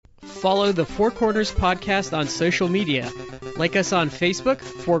Follow the Four Corners Podcast on social media. Like us on Facebook,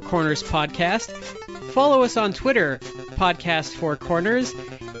 Four Corners Podcast. Follow us on Twitter, Podcast Four Corners.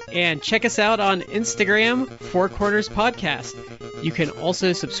 And check us out on Instagram, Four Corners Podcast. You can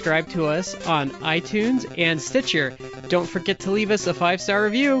also subscribe to us on iTunes and Stitcher. Don't forget to leave us a 5-star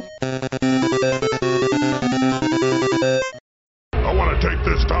review. I want to take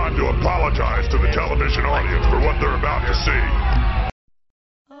this time to apologize to the television audience for what they're about to see.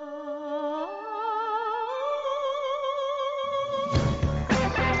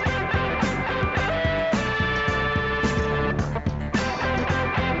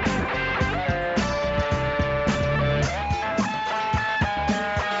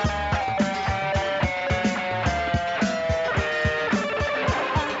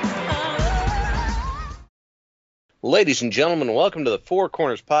 Ladies and gentlemen, welcome to the Four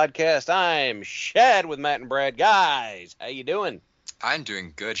Corners Podcast. I'm Shad with Matt and Brad. Guys, how you doing? I'm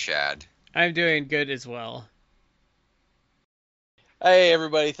doing good, Shad. I'm doing good as well. Hey,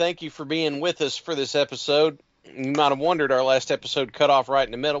 everybody. Thank you for being with us for this episode. You might have wondered our last episode cut off right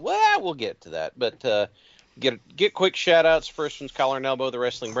in the middle. Well, we'll get to that. But get quick shout-outs. First one's Collar and Elbow, the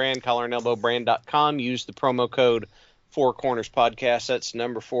wrestling brand, collarandelbowbrand.com. Use the promo code Four Corners Podcast. That's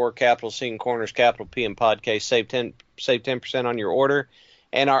number 4, capital C in Corners, capital P in Podcast. Save 10% on your order.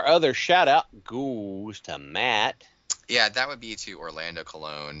 And our other shout out goes to Matt. Yeah, that would be to Orlando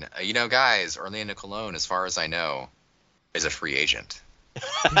Colon. Guys, Orlando Colon, as far as I know, is a free agent.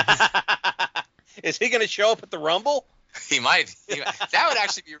 Is he going to show up at the Rumble? He might. That would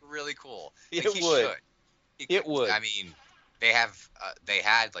actually be really cool. It would. It would. I mean, they had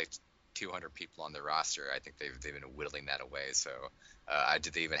like 200 people on the roster. I think they've been whittling that away. So,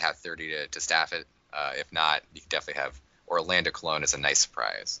 did they even have 30 to staff it? If not, you could definitely have Orlando Colon as a nice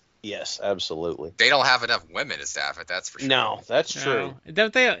surprise. Yes, absolutely. They don't have enough women to staff it. That's for sure. No, that's true.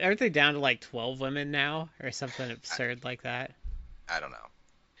 Aren't they down to like 12 women now, or something absurd like that? I don't know.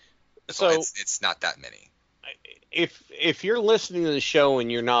 So it's not that many. If you're listening to the show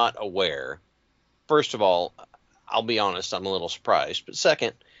and you're not aware, first of all, I'll be honest, I'm a little surprised. But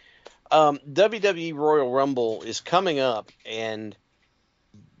second, WWE Royal Rumble is coming up, and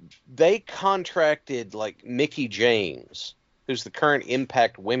they contracted like Mickie James, who's the current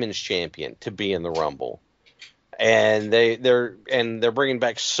Impact Women's Champion, to be in the Rumble, and they're bringing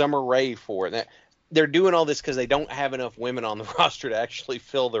back Summer Rae for it. They're doing all this because they don't have enough women on the roster to actually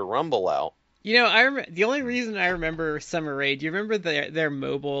fill their Rumble out. The only reason I remember Summer Rae. Do you remember their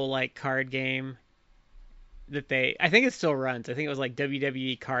mobile like card game? I think it still runs. I think it was like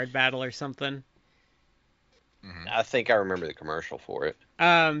WWE Card Battle or something. Mm-hmm. I think I remember the commercial for it.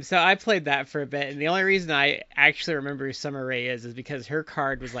 So I played that for a bit, and the only reason I actually remember who Summer Rae is because her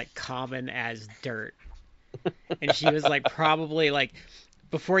card was like common as dirt, and she was like probably like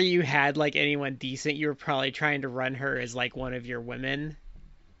before you had like anyone decent, you were probably trying to run her as like one of your women,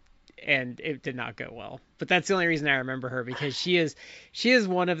 and it did not go well. But that's the only reason I remember her, because she is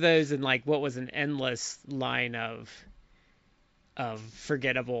one of those in like what was an endless line of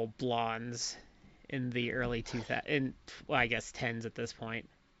forgettable blondes in the early 2000s, I guess 10s at this point.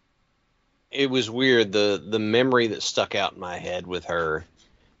 It was weird, the memory that stuck out in my head with her.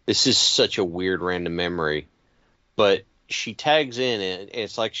 This is such a weird random memory, but she tags in, and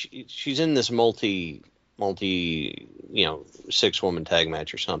it's like she's in this multi 6-woman tag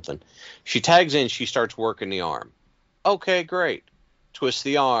match or something. She tags in, she starts working the arm. Okay, great. Twists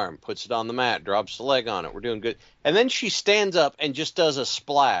the arm, puts it on the mat, drops the leg on it. We're doing good. And then she stands up and just does a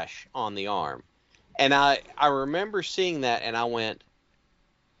splash on the arm. And I remember seeing that, and I went,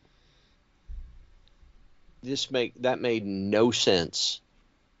 that made no sense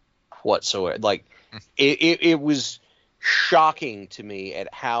whatsoever. Like, it was shocking to me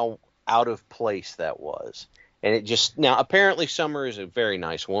at how out of place that was. And it just, now apparently Summer is a very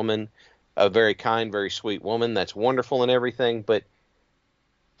nice woman, a very kind, very sweet woman. That's wonderful and everything, but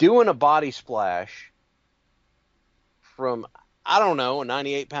doing a body splash from, I don't know, a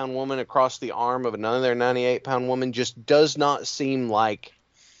 98-pound woman across the arm of another 98-pound woman just does not seem like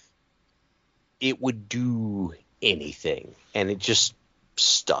it would do anything. And it just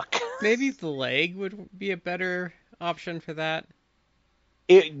stuck. Maybe the leg would be a better option for that.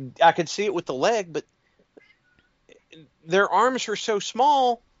 I could see it with the leg, but their arms are so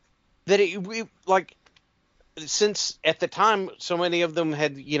small that it like, since at the time so many of them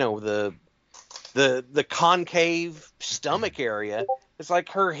had, the concave stomach area, it's like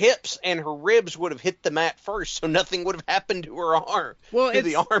her hips and her ribs would have hit the mat first, so nothing would have happened to her arm, to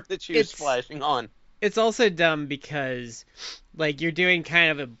the arm that she was splashing on. It's also dumb because, like, you're doing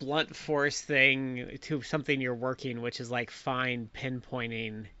kind of a blunt force thing to something you're working, which is like fine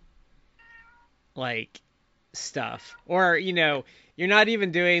pinpointing like stuff, or you're not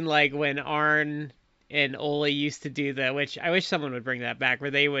even doing like when Arn and Ole used to do which I wish someone would bring that back,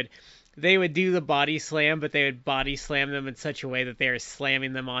 where they would do the body slam, but they would body slam them in such a way that they were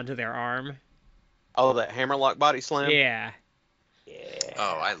slamming them onto their arm. Oh, that hammerlock body slam? Yeah. Yeah.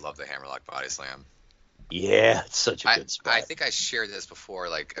 Oh, I love the hammerlock body slam. Yeah, it's such a good spot. I think I shared this before.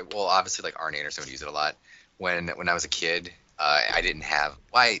 Like, well, obviously, like Arn Anderson would use it a lot. When I was a kid, I didn't have.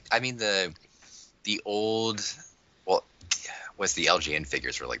 I mean the old. Well, was the LGN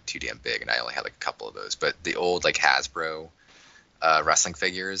figures were like too damn big, and I only had like a couple of those. But the old like Hasbro wrestling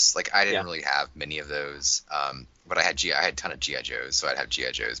figures, like I didn't really have many of those. But I had a ton of GI Joes, so I'd have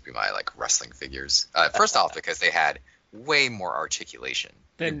GI Joes be my like wrestling figures. First off, because they had way more articulation.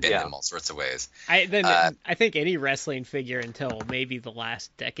 You bend them all sorts of ways. I think any wrestling figure until maybe the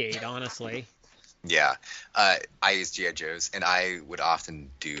last decade, honestly. Yeah, I used GI Joes, and I would often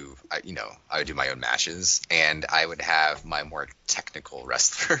I would do my own matches, and I would have my more technical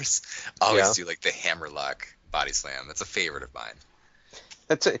wrestlers always do like the hammerlock body slam. That's a favorite of mine.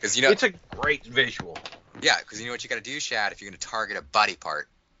 It's a great visual. Yeah, because you know what you got to do, Shad, if you're going to target a body part,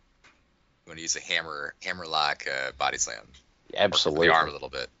 you want to use a hammerlock body slam. Absolutely. The arm a little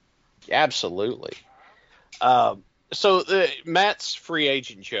bit. Absolutely. So Matt's free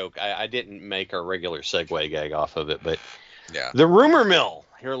agent joke, I didn't make our regular segue gag off of it, but the rumor mill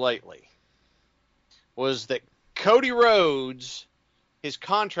here lately was that Cody Rhodes, his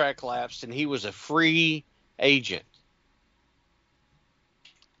contract lapsed and he was a free agent.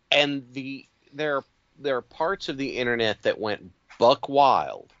 And there are parts of the internet that went buck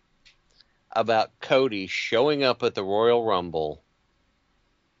wild about Cody showing up at the Royal Rumble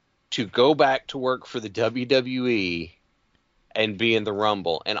to go back to work for the WWE and be in the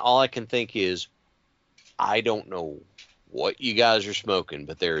Rumble. And all I can think is, I don't know what you guys are smoking,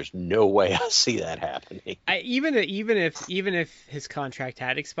 but there is no way I see that happening. Even if his contract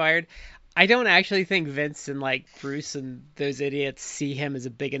had expired, I don't actually think Vince and like Bruce and those idiots see him as a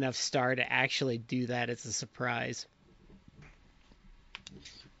big enough star to actually do that as a surprise.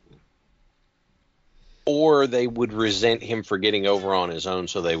 Or they would resent him for getting over on his own,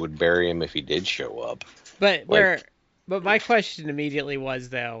 so they would bury him if he did show up. But my question immediately was,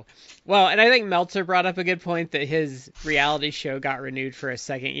 though, well, and I think Meltzer brought up a good point that his reality show got renewed for a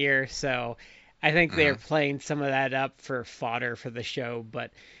second year, so I think they're playing some of that up for fodder for the show.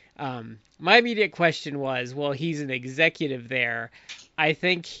 But my immediate question was, well, he's an executive there. I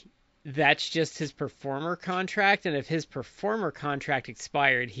think that's just his performer contract, and if his performer contract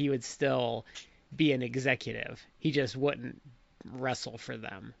expired, he would still be an executive. He just wouldn't wrestle for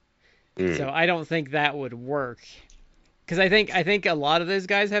them. So I don't think that would work. Because I think a lot of those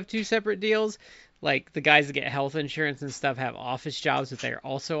guys have two separate deals. Like the guys that get health insurance and stuff have office jobs, but they're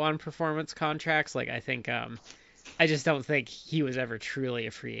also on performance contracts. Like I think I just don't think he was ever truly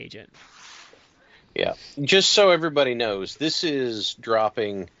a free agent. Yeah. Just so everybody knows, this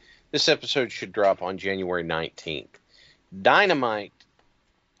episode should drop on January 19th. Dynamite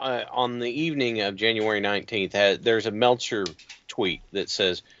on the evening of January 19th, there's a Meltzer tweet that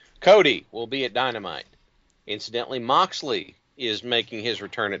says, Cody will be at Dynamite. Incidentally, Moxley is making his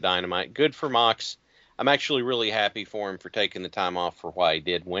return at Dynamite. Good for Mox. I'm actually really happy for him for taking the time off for why he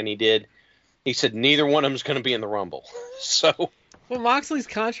did when he did. He said neither one of them's going to be in the Rumble. So, well, Moxley's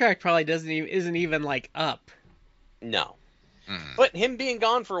contract probably isn't even like up. No. But him being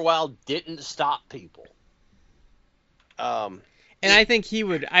gone for a while didn't stop people. And I think he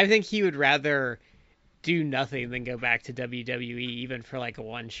would rather do nothing than go back to WWE, even for like a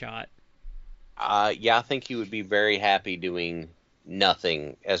one shot. Yeah, I think he would be very happy doing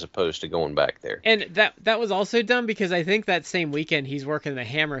nothing as opposed to going back there. And that was also done because I think that same weekend he's working the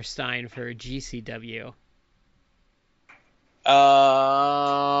Hammerstein for GCW.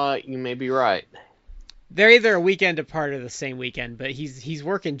 You may be right. They're either a weekend apart or the same weekend, but he's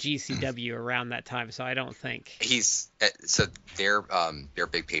working GCW around that time, so I don't think so their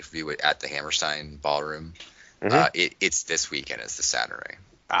big pay-per-view at the Hammerstein Ballroom. It's this weekend. It's the Saturday.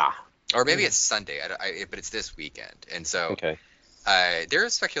 Or maybe it's Sunday. But it's this weekend, and so there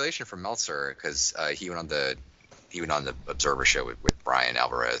is speculation from Meltzer because he went on the Observer show with Brian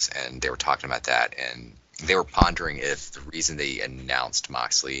Alvarez, and they were talking about that, and they were pondering if the reason they announced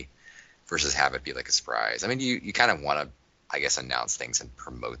Moxley versus have it be like a surprise. I mean, you kind of want to, I guess, announce things and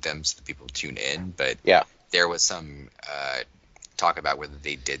promote them so that people tune in. But there was some talk about whether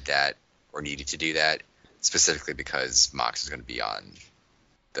they did that or needed to do that specifically because Mox is going to be on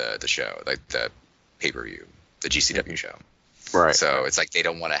the show, like the pay-per-view, the GCW show. Right. So it's like they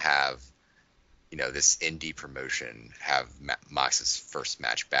don't want to have this indie promotion have Mox's first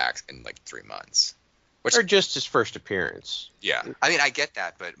match back in like 3 months. Or just his first appearance. Yeah, I mean, I get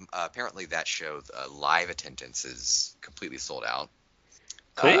that, but apparently that show, live attendance is completely sold out.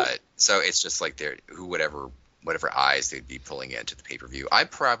 Cool. So it's just like whatever eyes they'd be pulling into the pay-per-view.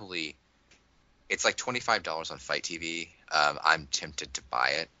 It's like $25 on Fight TV. I'm tempted to buy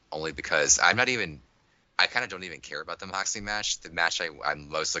it only because I kind of don't even care about the Moxley match. The match I'm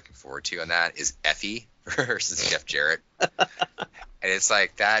most looking forward to on that is Effie versus Jeff Jarrett. And it's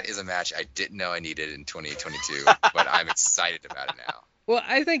like, that is a match I didn't know I needed in 2022, but I'm excited about it now. Well,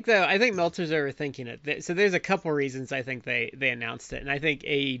 I think Meltzer's overthinking it. So there's a couple reasons I think they announced it, and I think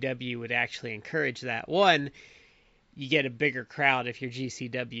AEW would actually encourage that. One, you get a bigger crowd if you're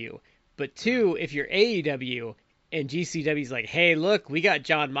GCW. But two, if you're AEW and GCW's like, hey, look, we got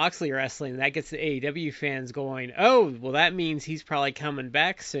Jon Moxley wrestling, that gets the AEW fans going, oh, well, that means he's probably coming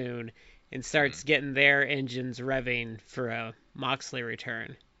back soon, and starts getting their engines revving for a Moxley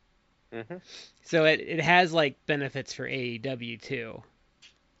return. Mm-hmm. So it has like benefits for AEW too.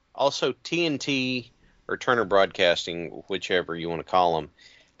 Also, TNT or Turner Broadcasting, whichever you want to call them,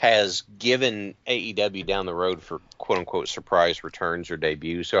 has given AEW down the road for quote-unquote surprise returns or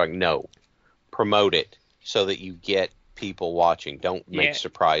debuts. So like, no, promote it so that you get people watching. Don't make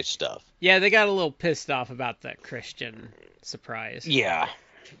surprise stuff. Yeah, they got a little pissed off about that Christian surprise. Yeah.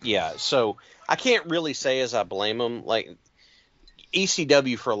 So I can't really say as I blame them. Like,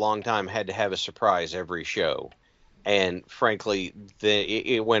 ECW for a long time had to have a surprise every show. And frankly,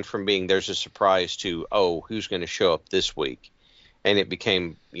 it went from being there's a surprise to, oh, who's going to show up this week? And it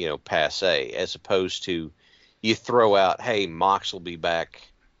became, passé, as opposed to you throw out, hey, Mox will be back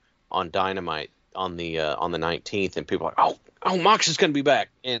on Dynamite on the 19th, and people are like, oh, Mox is going to be back.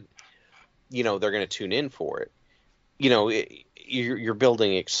 And, they're going to tune in for it. You're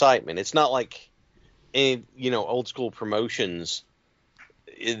building excitement. It's not like, old school promotions,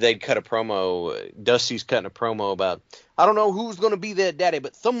 they'd cut a promo. Dusty's cutting a promo about, I don't know who's going to be there, Daddy,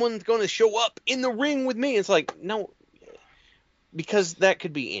 but someone's going to show up in the ring with me. It's like, no, because that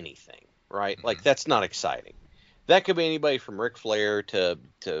could be anything, right? Mm-hmm. Like, that's not exciting. That could be anybody from Ric Flair to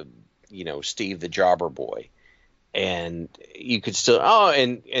Steve the Jobber Boy. And you could still,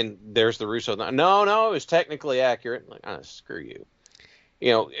 and there's the Russo. No, it was technically accurate. Like, screw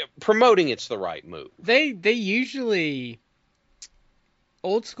you. Promoting it's the right move. They usually,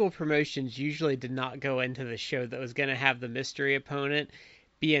 old school promotions usually did not go into the show that was going to have the mystery opponent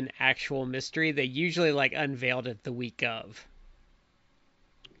be an actual mystery. They usually unveiled it the week of.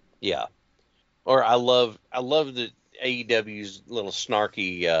 Yeah. Or I love the AEW's little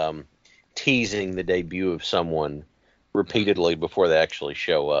snarky teasing the debut of someone repeatedly before they actually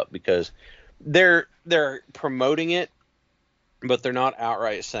show up, because they're promoting it, but they're not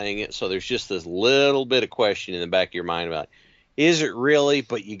outright saying it. So there's just this little bit of question in the back of your mind about, is it really?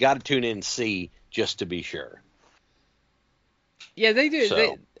 But you got to tune in and see just to be sure. Yeah, they do.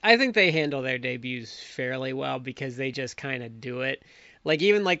 So, I think they handle their debuts fairly well because they just kind of do it. Like,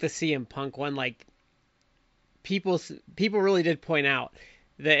 even the CM Punk one, people really did point out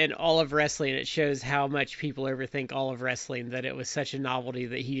that in all of wrestling, it shows how much people overthink all of wrestling, that it was such a novelty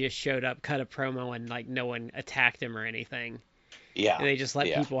that he just showed up, cut a promo, and no one attacked him or anything. Yeah. And they just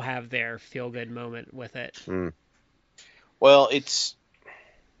let people have their feel-good moment with it. Mm. Well,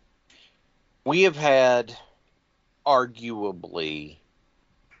 we have had, arguably,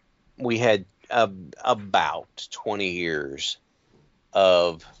 about 20 years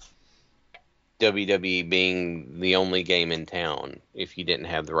of WWE being the only game in town if you didn't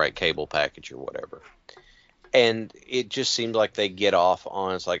have the right cable package or whatever. And it just seems like they get off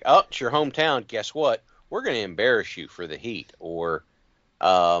on, it's like, oh, it's your hometown. Guess what? We're going to embarrass you for the heat. Or,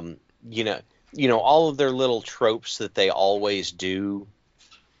 all of their little tropes that they always do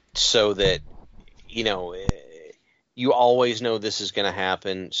so that, you always know this is going to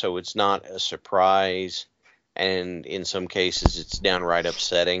happen. So it's not a surprise. And in some cases, it's downright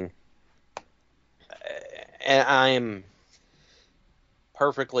upsetting. And I'm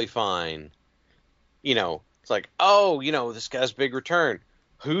perfectly fine. It's like, oh, this guy's big return.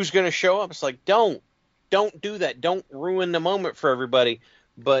 Who's going to show up? It's like, don't do that. Don't ruin the moment for everybody.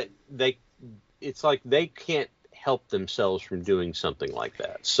 But it's like they can't help themselves from doing something like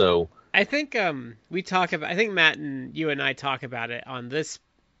that. So I think I think Matt and you and I talk about it on this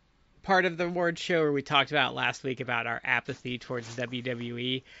part of the award show where we talked about last week about our apathy towards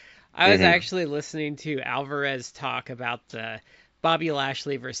WWE. I was actually listening to Alvarez talk about the Bobby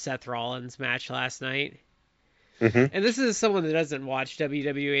Lashley versus Seth Rollins match last night. Mm-hmm. And this is someone that doesn't watch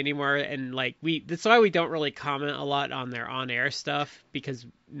WWE anymore, and like that's why we don't really comment a lot on their on-air stuff because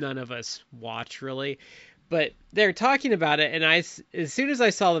none of us watch really. But they're talking about it, and as soon as I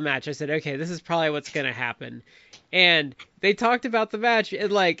saw the match, I said, okay, this is probably what's gonna happen. And they talked about the match,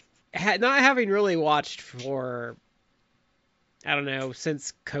 and like not having really watched for, I don't know,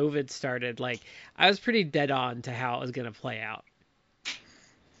 since COVID started, like I was pretty dead on to how it was gonna play out.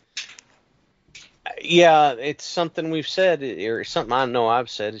 Yeah, it's something we've said, or something I know I've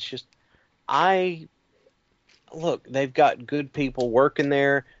said. It's just, look, they've got good people working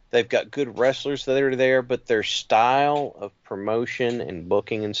there. They've got good wrestlers that are there, but their style of promotion and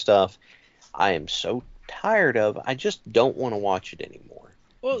booking and stuff, I am so tired of. I just don't want to watch it anymore.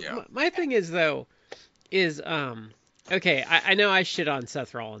 Well, Yeah. my thing is though, is okay, I know I shit on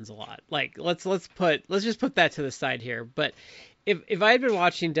Seth Rollins a lot. Like let's just put that to the side here. But if I had been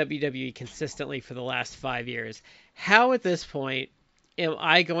watching WWE consistently for the last 5 years, how at this point am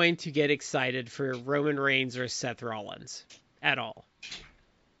I going to get excited for Roman Reigns or Seth Rollins at all?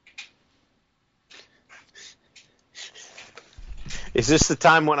 Is this the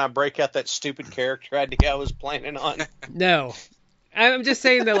time when I break out that stupid character idea I was planning on? No. I'm just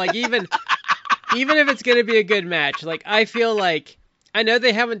saying that like even if it's going to be a good match, like I feel like I know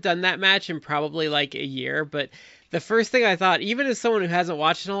they haven't done that match in probably like a year, but the first thing I thought, even as someone who hasn't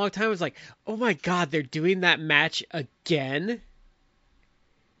watched in a long time, was like, oh my God, they're doing that match again?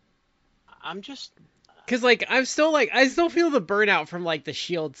 I'm just... Because like I still feel the burnout from like the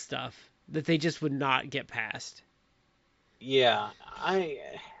Shield stuff that they just would not get past. Yeah, that's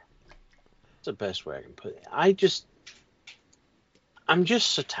the best way I can put it. I'm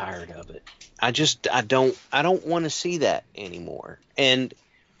just so tired of it. I don't want to see that anymore. And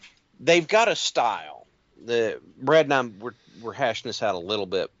they've got a style. Brad and I were hashing this out a little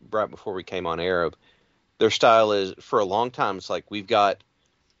bit right before we came on air. Of their style is, for a long time, it's like we've got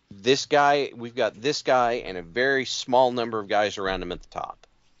this guy, and a very small number of guys around him at the top,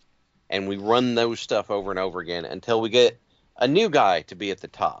 and we run those stuff over and over again until we get a new guy to be at the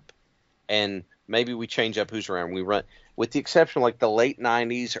top, and maybe we change up who's around. We run, with the exception of like the late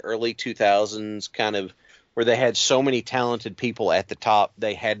 90s, early 2000s, kind of where they had so many talented people at the top,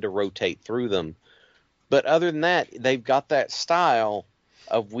 they had to rotate through them. But other than that, they've got that style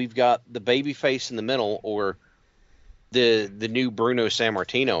of, we've got the baby face in the middle, or the new Bruno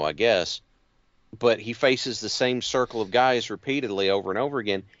Sammartino, I guess, but he faces the same circle of guys repeatedly over and over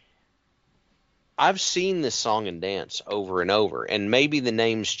again. I've seen this song and dance over and over, and maybe the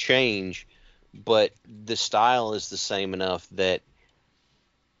names change, but the style is the same enough that,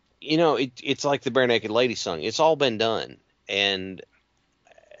 you know, it's like the Bare Naked Lady song. It's all been done, and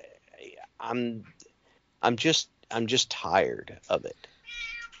I'm just tired of it.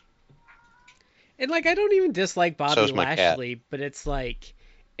 And like I don't even dislike So Bobby is my cat. Lashley, but it's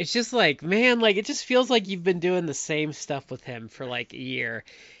just like, man, like it just feels like you've been doing the same stuff with him for like a year.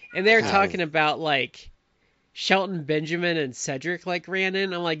 And they're talking about like Shelton Benjamin and Cedric like ran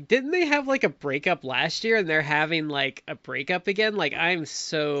in. I'm like, didn't they have like a breakup last year and they're having like a breakup again? Like I'm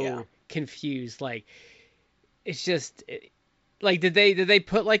so confused. Like it's just like did they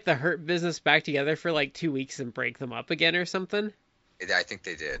put like the Hurt Business back together for like 2 weeks and break them up again or something? I think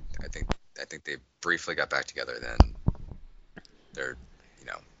they did. I think they briefly got back together. Then they're,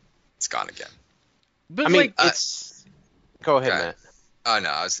 it's gone again. But I mean, like it's... Go ahead, Go ahead. Matt. Oh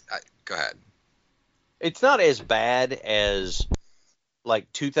no, go ahead. It's not as bad as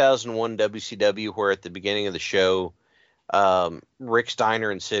like 2001 WCW, where at the beginning of the show, Rick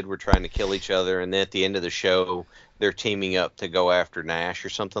Steiner and Sid were trying to kill each other, and then at the end of the show, they're teaming up to go after Nash or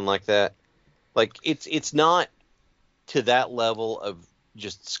something like that. Like it's not to that level of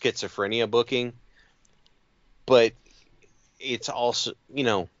just schizophrenia booking, but it's also,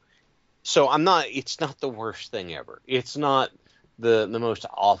 so it's not the worst thing ever. It's not the most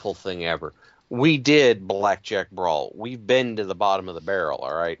awful thing ever. We did Blackjack Brawl. We've been to the bottom of the barrel,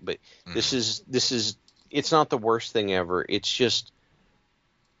 all right? But this is it's not the worst thing ever. It's just,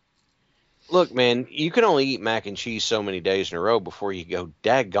 look, man, you can only eat mac and cheese so many days in a row before you go,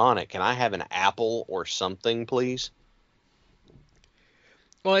 daggone it, can I have an apple or something, please?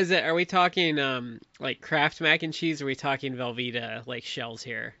 well, are we talking like Kraft mac and cheese, or are we talking Velveeta like shells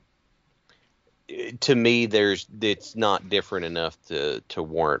here? To me, it's not different enough to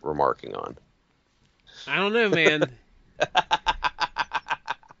warrant remarking on. I don't know, man.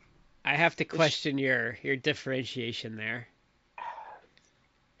 I have to question your differentiation there.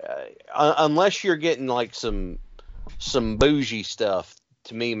 Unless you're getting like some bougie stuff,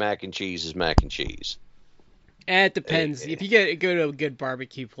 to me, mac and cheese is mac and cheese. It depends. If you go to a good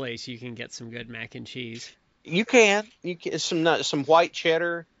barbecue place, you can get some good mac and cheese. You can some white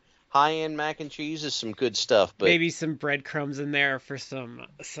cheddar, high end mac and cheese is some good stuff, but Maybe some breadcrumbs in there for some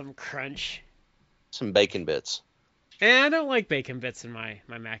crunch. some bacon bits. And I don't like bacon bits in my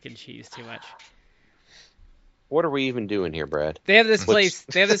mac and cheese too much. What are we even doing here, Brad? They have this place.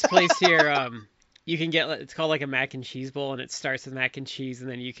 They have this place here. You can get. It's called like a mac and cheese bowl, and it starts with mac and cheese, and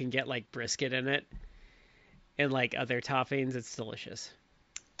then you can get like brisket in it, and like other toppings. It's delicious.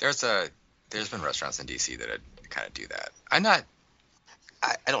 There's been restaurants in DC that kind of do that.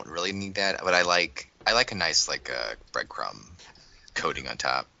 I don't really need that, but I like a nice like breadcrumb coating on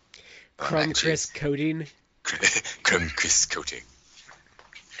top. Crumb crisp coating. Crumb crisp coating.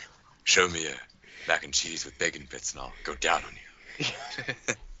 Show me a mac and cheese with bacon bits, and I'll go down on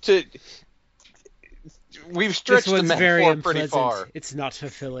you. We've stretched the metaphor pretty far. It's not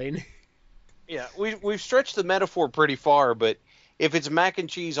fulfilling. Yeah, we've stretched the metaphor pretty far, but if it's mac and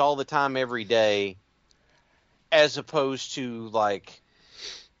cheese all the time every day, as opposed to like,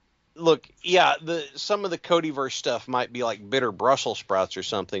 look, yeah, some of the Codyverse stuff might be like bitter Brussels sprouts or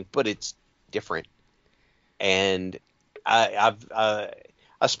something, but it's different. And I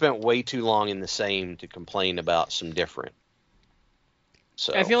spent way too long in the same to complain about some different.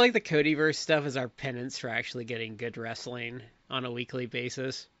 So I feel like the Codyverse stuff is our penance for actually getting good wrestling on a weekly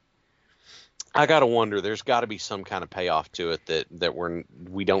basis. I gotta wonder. There's got to be some kind of payoff to it that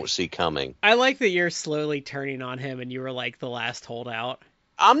we don't see coming. I like that you're slowly turning on him, and you were like the last holdout.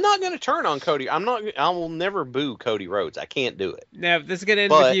 I'm not gonna turn on Cody. I will never boo Cody Rhodes. I can't do it. No, this is gonna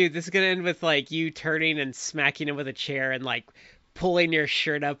end with you. This is gonna end with like you turning and smacking him with a chair and like pulling your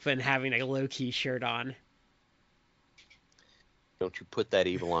shirt up and having a low key shirt on. Don't you put that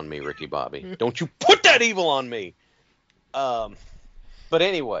evil on me, Ricky Bobby. Don't you put that evil on me. But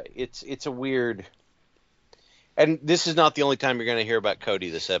anyway, it's a weird, and this is not the only time you're going to hear about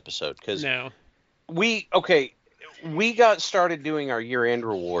Cody this episode, because we got started doing our year-end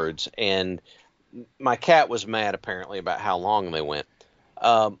rewards, and my cat was mad apparently about how long they went.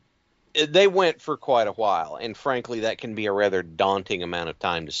 They went for quite a while, and frankly, that can be a rather daunting amount of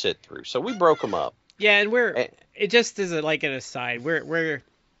time to sit through. So we broke them up. Yeah, and it just is like an aside. We're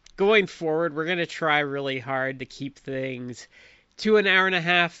going forward. We're gonna try really hard to keep things to an hour and a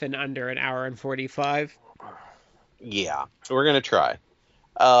half and under an hour and 45. Yeah, we're gonna try,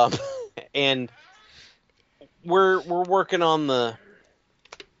 and we're working on the.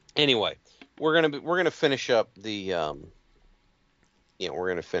 Anyway, we're gonna finish up the we're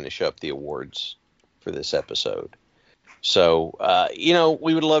gonna finish up the awards for this episode. So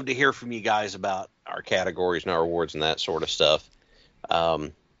we would love to hear from you guys about our categories and our awards and that sort of stuff.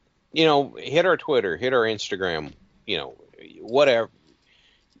 Hit our Twitter, hit our Instagram, whatever.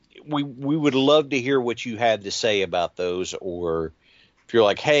 We would love to hear what you had to say about those, or if you're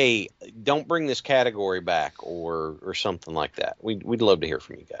like, hey, don't bring this category back, or something like that. We'd love to hear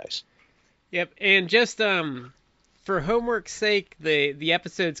from you guys. Yep, and just for homework's sake, the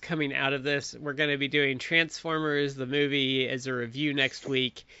episodes coming out of this, we're going to be doing Transformers, the movie, as a review next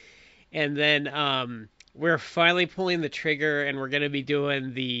week. And then we're finally pulling the trigger, and we're going to be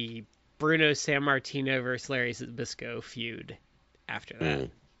doing the Bruno Sammartino versus Larry Zbyszko feud after that.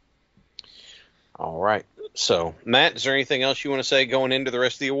 All right. So, Matt, is there anything else you want to say going into the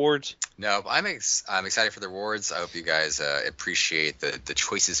rest of the awards? No, I'm excited for the awards. I hope you guys appreciate the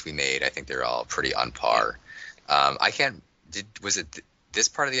choices we made. I think they're all pretty on par. Was it this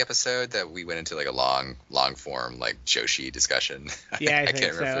part of the episode that we went into like a long form like Joshi discussion? Yeah, I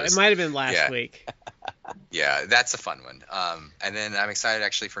think so. It might have been last week. Yeah, that's a fun one. And then I'm excited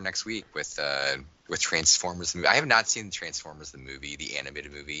actually for next week with Transformers the movie. I have not seen Transformers the movie, the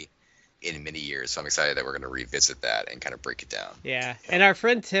animated movie, in many years, so I'm excited that we're going to revisit that and kind of break it down. Yeah, and our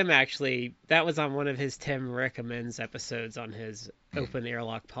friend Tim actually, that was on one of his Tim Recommends episodes on his Open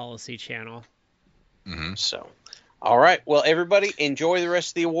Airlock Policy channel. Mm-hmm. So, all right. Well, everybody, enjoy the rest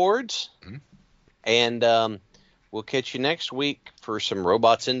of the awards. Mm-hmm. And we'll catch you next week for some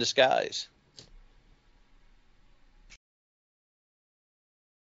Robots in Disguise.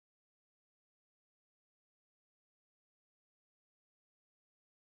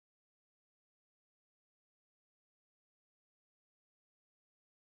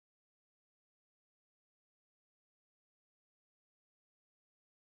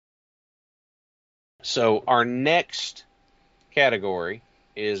 So our next category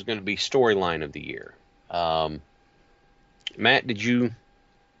is going to be Storyline of the Year. Matt, did you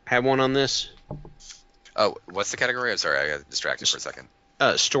have one on this? Oh, what's the category? I'm sorry, I got distracted for a second.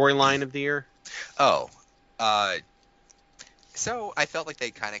 Storyline of the Year. Oh, so I felt like they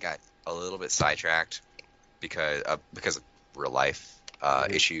kind of got a little bit sidetracked because of real life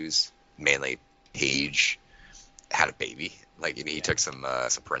issues, mainly Paige had a baby. Like he took some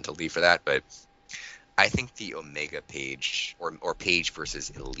parental leave for that. But I think the Omega Page or Page versus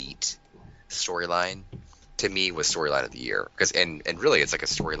Elite storyline to me was storyline of the year because and really it's like a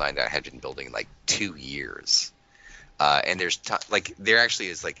storyline that I had been building like 2 years. And there's like there actually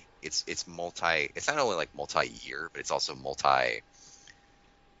is like it's not only like multi-year, but it's also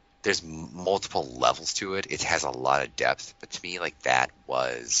there's multiple levels to it. It has a lot of depth, but to me, like that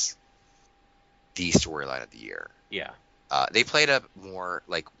was the storyline of the year. Yeah. They played up more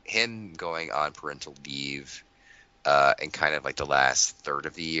like him going on parental leave, and kind of like the last third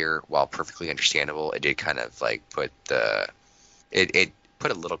of the year, while perfectly understandable, it did kind of like put it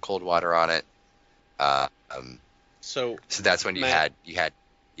put a little cold water on it. So that's when Matt, you had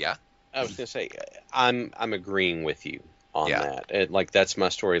yeah. I was gonna say I'm agreeing with you on Yeah. that. Like that's my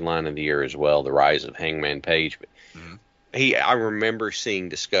storyline of the year as well, the rise of Hangman Page. But I remember seeing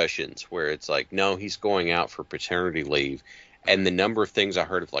discussions where it's like, no, he's going out for paternity leave, and the number of things I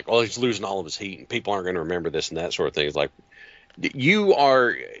heard of like, oh, he's losing all of his heat, and people aren't going to remember this and that sort of thing. It's like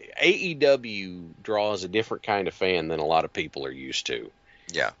AEW draws a different kind of fan than a lot of people are used to.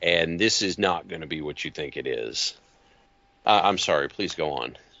 Yeah. And this is not going to be what you think it is. I'm sorry. Please go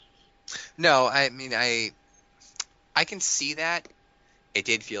on. No, I mean I can see that. It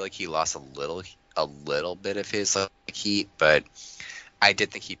did feel like he lost a little bit of his like heat, but I did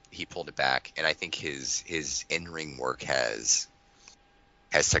think he pulled it back, and I think his in-ring work has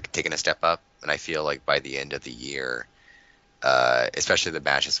taken a step up, and I feel like by the end of the year, especially the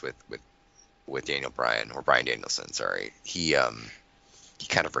matches with Daniel Bryan or Bryan Danielson, sorry, he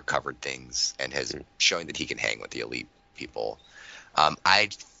kind of recovered things and has showing that he can hang with the elite people. I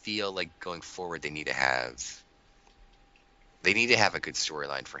feel like going forward they need to have a good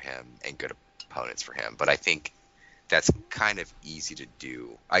storyline for him and good opponents for him, but I think that's kind of easy to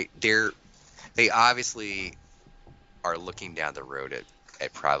do. They obviously are looking down the road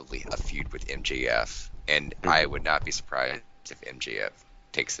at probably a feud with MJF, and I would not be surprised if MJF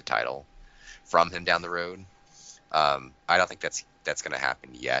takes the title from him down the road. I don't think that's going to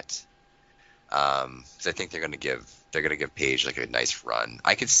happen yet. So I think they're going to give Page like a nice run.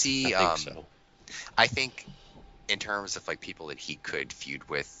 I could see. I think so. I think in terms of like people that he could feud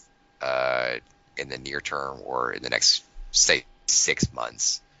with in the near term or in the next say 6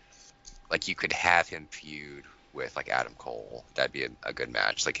 months, like you could have him feud with like Adam Cole. That'd be a good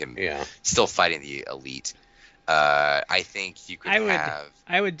match. Like him still fighting the elite. I think you could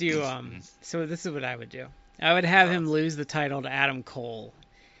I would do so this is what I would do. I would have him lose the title to Adam Cole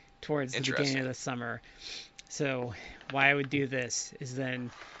towards the beginning of the summer. So why I would do this is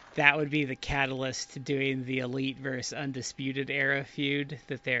then that would be the catalyst to doing the Elite versus Undisputed era feud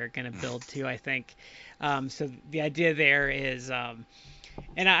that they're going to build to, I think. So the idea there is, and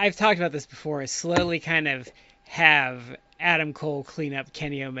I've talked about this before, is slowly kind of have Adam Cole clean up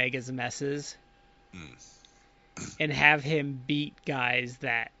Kenny Omega's messes and have him beat guys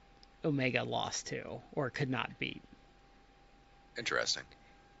that Omega lost to or could not beat. Interesting.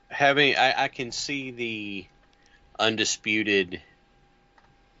 I can see the Undisputed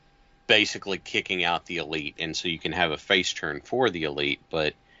basically kicking out the Elite, and so you can have a face turn for the Elite,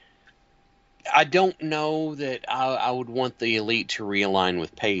 but I don't know that I would want the Elite to realign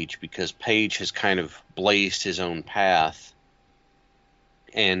with Page, because Page has kind of blazed his own path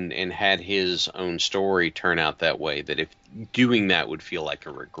and had his own story turn out that way, that if doing that would feel like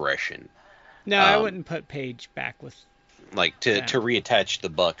a regression. No, I wouldn't put Page back with like to reattach the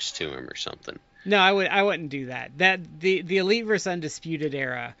Bucks to him or something. No, I wouldn't do that. The Elite versus Undisputed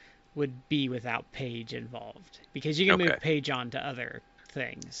era would be without Page involved, because you can move Page on to other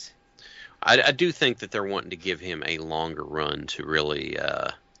things. I do think that they're wanting to give him a longer run to really,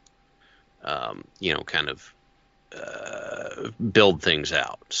 kind of build things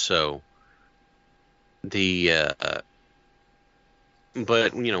out. So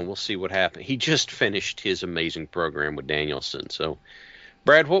but we'll see what happens. He just finished his amazing program with Danielson. So,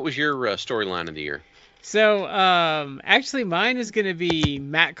 Brad, what was your storyline of the year? So, actually, mine is going to be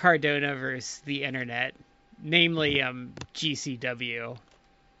Matt Cardona versus the Internet, namely GCW.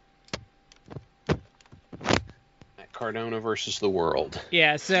 Matt Cardona versus the world.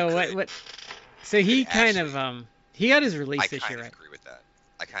 Yeah. So what? So he kind of he got his release this year, right? I agree with that.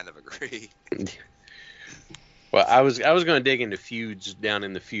 I kind of agree. Well, I was going to dig into feuds down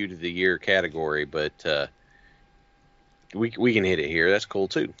in the feud of the year category, but we can hit it here. That's cool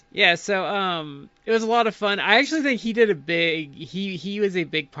too. Yeah, so it was a lot of fun. I actually think he did he was a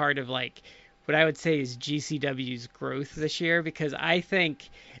big part of like what I would say is GCW's growth this year, because I think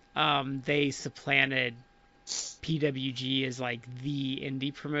they supplanted PWG as like the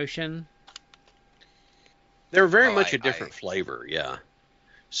indie promotion. They're very Oh, much a different flavor, yeah.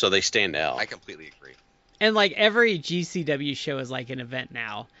 So they stand out. I completely agree. And like every GCW show is like an event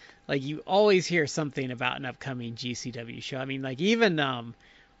now. Like you always hear something about an upcoming GCW show. I mean, like even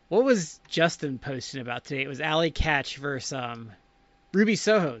what was Justin posting about today? It was Allie Katch versus Ruby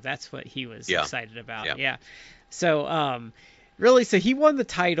Soho. That's what he was excited about. Yeah. So really, so he won the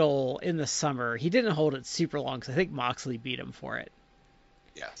title in the summer. He didn't hold it super long because I think Moxley beat him for it.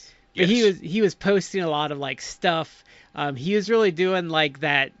 Yes. But he was posting a lot of like stuff. He was really doing like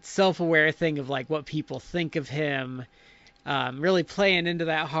that self-aware thing of like what people think of him. Really playing into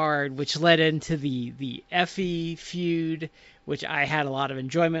that hard, which led into the Effie feud, which I had a lot of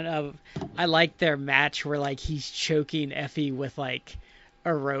enjoyment of. I liked their match where like he's choking Effie with like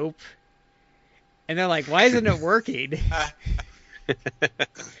a rope, and they're like, "Why isn't it working?"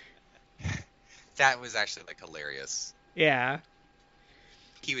 That was actually like hilarious. Yeah.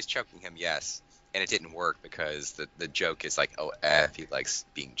 He was choking him, yes, and it didn't work because the joke is like, oh, Effie likes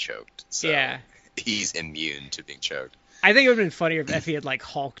being choked, so Yeah. he's immune to being choked. I think it would have been funnier if Effie had like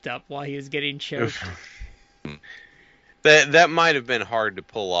hulked up while he was getting choked. That might have been hard to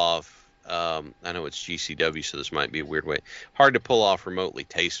pull off. I know it's GCW, so this might be a weird way. Hard to pull off remotely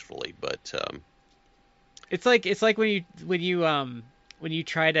tastefully, but It's like when you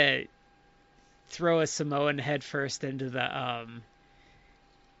try to throw a Samoan head first into the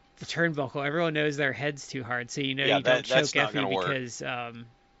turnbuckle. Everyone knows their head's too hard, so you don't choke Effie because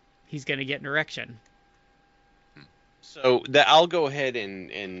he's gonna get an erection. So I'll go ahead and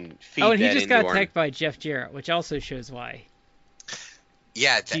feed that. Oh, and he just got attacked by Jeff Jarrett, which also shows why.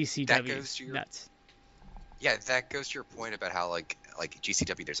 Yeah, GCW that goes to nuts. Yeah, that goes to your point about how like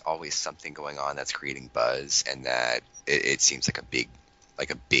GCW, there's always something going on that's creating buzz, and that it seems like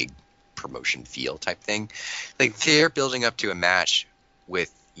a big promotion feel type thing. Like they're building up to a match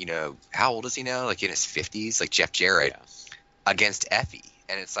with, how old is he now? Like in his 50s, like Jeff Jarrett against Effie,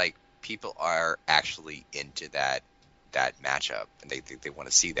 and it's like people are actually into that matchup, and they want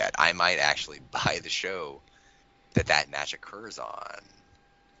to see that. I might actually buy the show that match occurs on,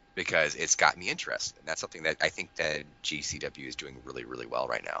 because it's got me interested. And that's something that I think that GCW is doing really, really well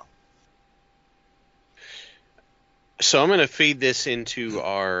right now. So I'm going to feed this into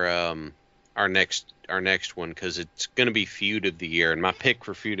our next one, because it's going to be feud of the year, and my pick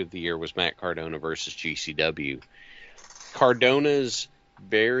for feud of the year was Matt Cardona versus GCW. Cardona's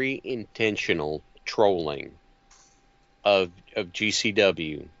very intentional trolling of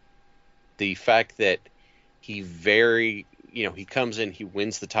GCW, the fact that he comes in, he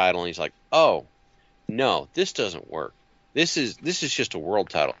wins the title, and he's like, oh no, this doesn't work. This is just a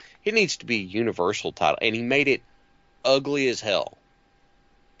world title. It needs to be a universal title, and he made it ugly as hell.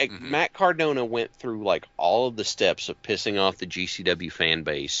 Mm-hmm. Matt Cardona went through like all of the steps of pissing off the GCW fan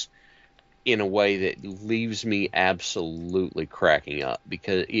base in a way that leaves me absolutely cracking up,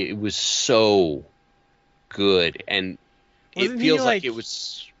 because it was so good, and it feels like it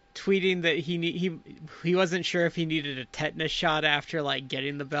was tweeting that he wasn't sure if he needed a tetanus shot after like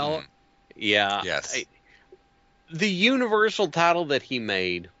getting the belt. Yeah. Yes. The universal title that he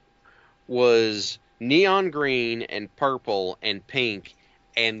made was neon green and purple and pink,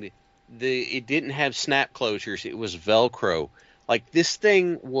 and it didn't have snap closures. It was Velcro. Like, this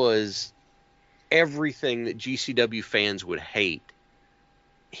thing was everything that GCW fans would hate.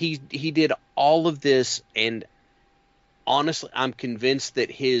 He did all of this, and honestly, I'm convinced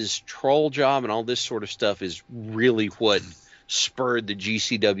that his troll job and all this sort of stuff is really what spurred the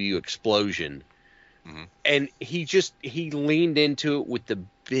GCW explosion. Mm-hmm. And he leaned into it with the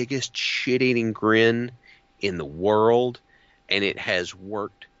biggest shit-eating grin in the world, and it has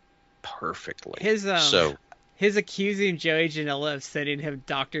worked perfectly. His accusing Joey Janela of sending him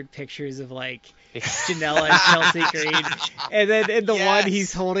doctored pictures of like Janela and Chelsea Green, and then in the one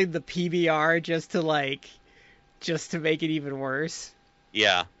he's holding the PBR just to make it even worse.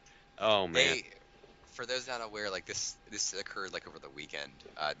 Yeah. Oh man. For those not aware, like this occurred like over the weekend,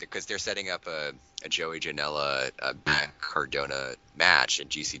 because they're setting up a Joey Janela Matt Cardona match in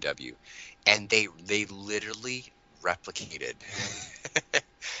GCW, and they literally replicated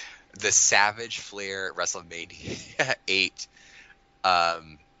the Savage Flair WrestleMania 8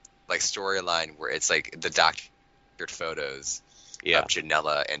 like storyline, where it's like the doctored photos of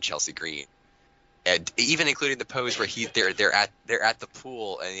Janela and Chelsea Green. And even including the pose where they're at the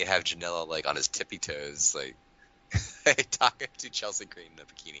pool, and you have Janela like on his tippy toes, like talking to Chelsea Green in a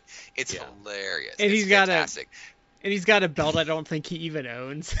bikini. It's hilarious. And it's fantastic. He's got a belt I don't think he even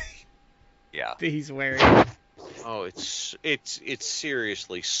owns. Yeah. That he's wearing. Oh, it's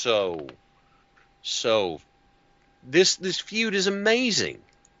seriously so. This feud is amazing.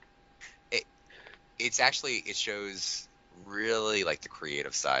 it shows really like the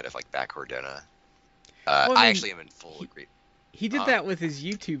creative side of like Matt Cardona. Well, I actually am in full agreement. He did that with his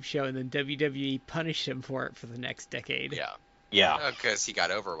YouTube show, and then WWE punished him for it for the next decade. Yeah. Because he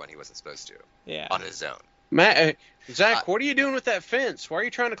got over when he wasn't supposed to. Yeah. On his own. Matt, Zach, what are you doing with that fence? Why are you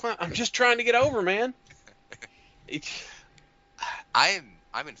trying to climb? I'm just trying to get over, man.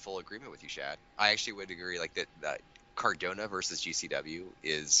 I'm in full agreement with you, Shad. I actually would agree like that Cardona versus GCW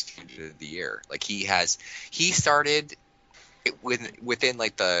is feud of the year. Like he started within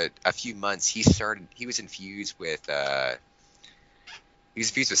like a few months. He was infused with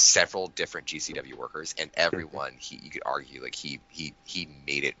several different GCW workers, and everyone you could argue like he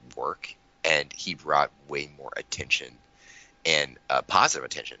made it work, and he brought way more attention and positive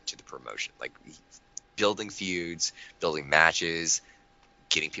attention to the promotion, like building feuds, building matches,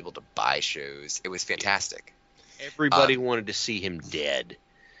 getting people to buy shows. It was fantastic. Everybody wanted to see him dead.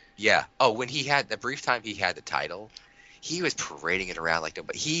 Yeah. Oh, when he had the brief time he had the title, he was parading it around like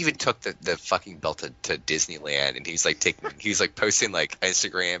nobody. He even took the fucking belt to Disneyland, and he's like posting like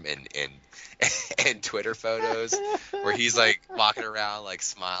Instagram and Twitter photos where he's like walking around like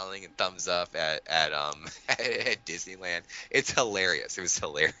smiling and thumbs up at Disneyland. It's hilarious. It was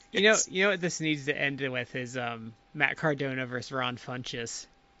hilarious. You know what this needs to end with is Matt Cardona versus Ron Funches.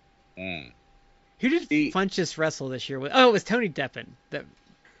 Who did Funches wrestle this year with? Oh, it was Tony Deppen that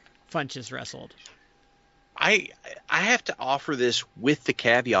Funches wrestled. I have to offer this with the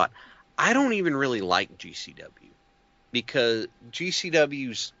caveat. I don't even really like GCW because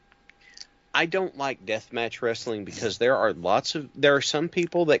GCW's. I don't like deathmatch wrestling because there are some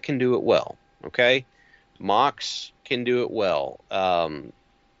people that can do it well. Okay, Mox can do it well.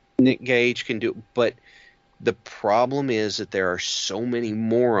 Nick Gage can do it, but the problem is that there are so many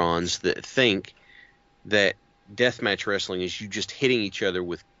morons that think that deathmatch wrestling is you just hitting each other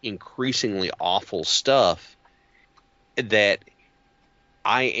with increasingly awful stuff, that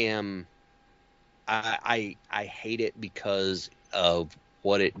I hate it because of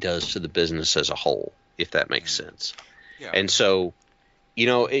what it does to the business as a whole, if that makes sense. Yeah. And so,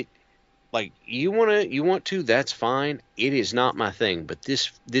 it like you want to, that's fine. It is not my thing, but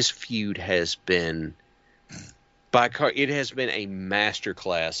this feud has been it has been a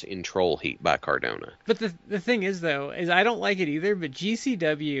masterclass in troll heat by Cardona. But the thing is, though, is I don't like it either, but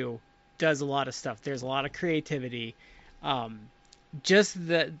GCW does a lot of stuff. There's a lot of creativity. Just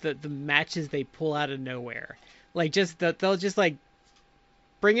the matches they pull out of nowhere. Like, they'll just, like,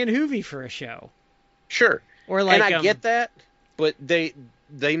 bring in Hoovy for a show. Sure. Or like, and I get that, but they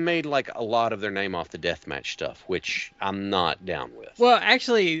made, like, a lot of their name off the deathmatch stuff, which I'm not down with. Well,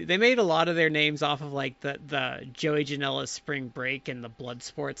 actually, they made a lot of their names off of, like, the Joey Janela Spring Break and the Blood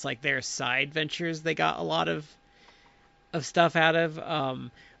Sports, like, their side ventures they got a lot of stuff out of.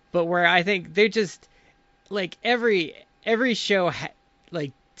 But where I think they're just, like, every show,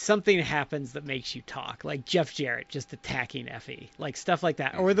 like, something happens that makes you talk. Like Jeff Jarrett just attacking Effie. Like, stuff like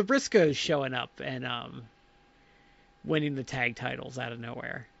that. Or the Briscoes showing up and winning the tag titles out of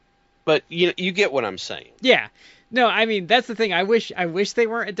nowhere. But you get what I'm saying. Yeah. No, I mean, that's the thing. I wish they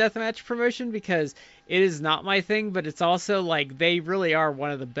weren't a deathmatch promotion because it is not my thing, but it's also like they really are one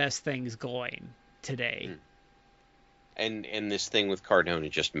of the best things going today. And this thing with Cardona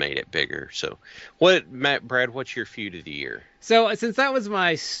just made it bigger. So, Brad, what's your feud of the year? So, since that was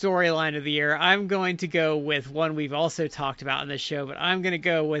my storyline of the year, I'm going to go with one we've also talked about in this show, but I'm going to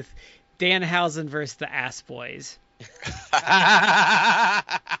go with Danhausen versus the Ass Boys.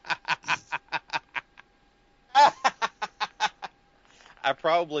 I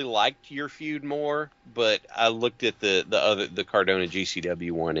probably liked your feud more, but I looked at the Cardona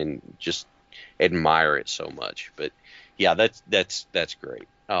GCW one and just admire it so much. But yeah, that's great.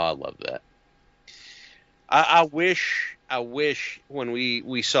 Oh, I love that. I wish when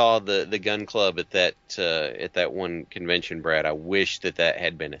we saw the gun club at that one convention, Brad, I wish that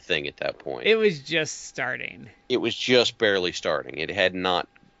had been a thing at that point. It was just starting. It was just barely starting. It had not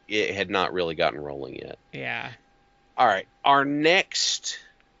really gotten rolling yet. Yeah. All right. Our next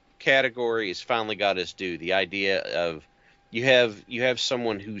category has finally got us due. The idea of you have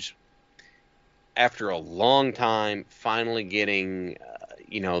someone who's, after a long time, finally getting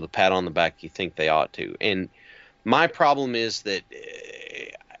the pat on the back you think they ought to. And my problem is that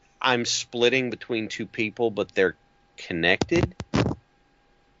I'm splitting between two people, but they're connected.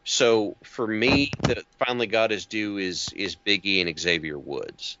 So for me, that finally got his due is Big E and Xavier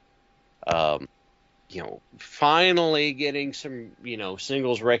Woods. Finally getting some,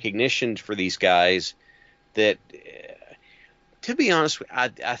 singles recognition for these guys that, to be honest,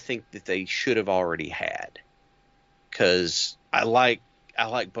 I think that they should have already had, because I like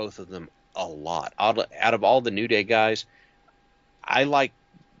both of them a lot. Out of all the New Day guys, I like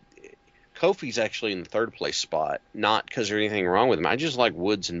Kofi's actually in the third place spot, not because there's anything wrong with him. I just like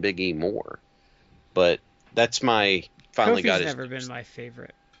Woods and Big E more. But that's my finally Kofi's got his. never been my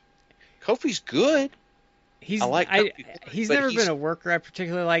favorite. Kofi's good. He's I like Kofi, he's but never been a worker I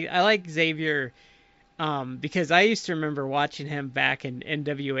particularly like. I like Xavier because I used to remember watching him back in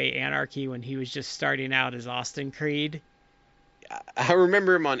NWA Anarchy when he was just starting out as Austin Creed. I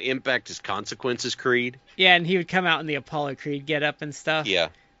remember him on Impact as Consequences Creed. Yeah, and he would come out in the Apollo Creed getup and stuff. Yeah,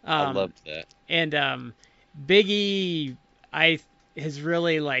 I loved that. And Big E, has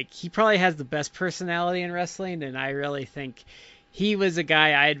really he probably has the best personality in wrestling, and I really think he was a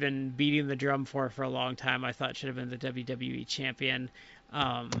guy I had been beating the drum for a long time. I thought should have been the WWE champion.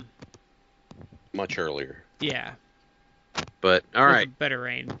 Much earlier. Yeah. But all right, better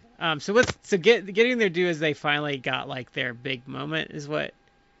reign. Getting their due is they finally got their big moment is what.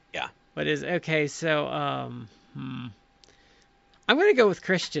 Yeah. What is okay? So I'm gonna go with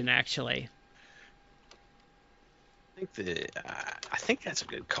Christian actually. I think that's a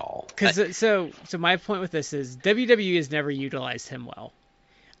good call. Because so my point with this is WWE has never utilized him well.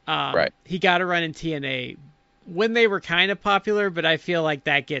 Right. He got a run in TNA when they were kind of popular, but I feel like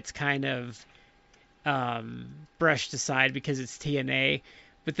that gets kind of brushed aside because it's TNA.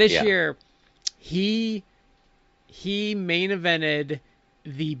 But this year, he main evented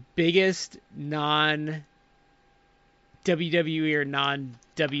the biggest non WWE or non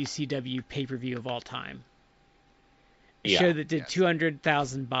WCW pay-per-view of all time. Show that did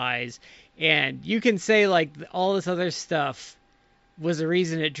 200,000 buys, and you can say all this other stuff was the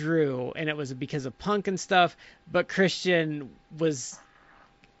reason it drew, and it was because of Punk and stuff, but Christian was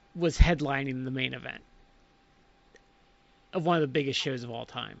headlining the main event of one of the biggest shows of all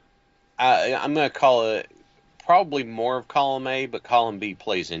time. I'm going to call it probably more of column A, but column B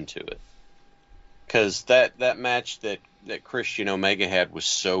plays into it. Because that match that Christian Omega had was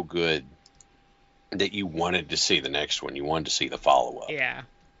so good that you wanted to see the next one. You wanted to see the follow-up. Yeah.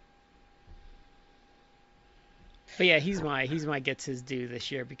 But yeah, he's my gets his due this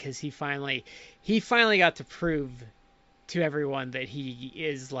year because he finally got to prove to everyone that he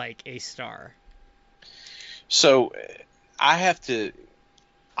is a star. So I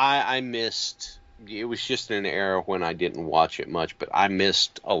missed, it was just in an era when I didn't watch it much, but I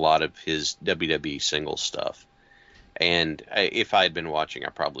missed a lot of his WWE singles stuff. And if I had been watching, I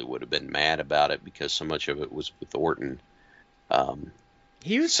probably would have been mad about it because so much of it was with Orton.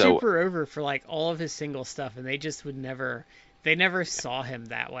 He was super over for all of his single stuff, and they just they never saw him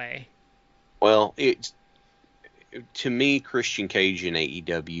that way. Well, to me, Christian Cage in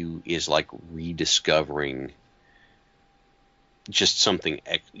AEW is rediscovering just something,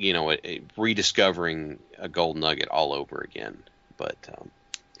 rediscovering a gold nugget all over again. But all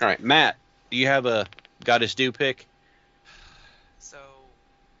right, Matt, do you have got his due pick? So,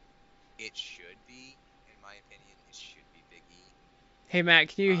 it should be, in my opinion, it should be Big E. Hey, Matt,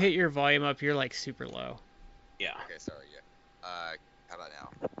 can you hit your volume up? You're super low. Yeah. Okay, sorry, yeah. How about now?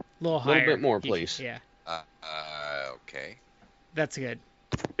 A little higher. A little bit more, please. Yeah. Okay. That's good.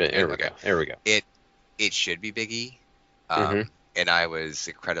 There we go. There we go. It should be Big E. Mhm. And I was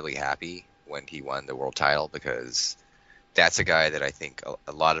incredibly happy when he won the world title because that's a guy that I think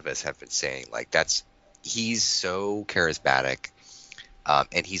a lot of us have been saying, he's so charismatic.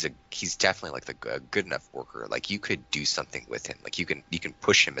 And he's definitely a good enough worker. You could do something with him. You can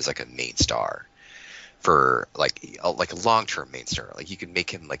push him as a main star for a long-term main star. You can make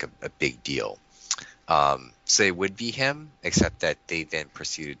him a big deal. So it would be him, except that they then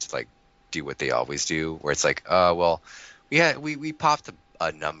proceeded to do what they always do, where it's we popped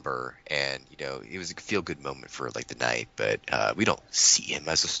a number and it was a feel-good moment for the night, but we don't see him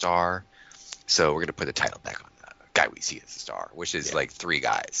as a star, so we're gonna put the title back on guy we see as a star, which is 3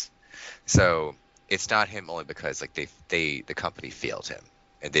 guys. So it's not him only because the company failed him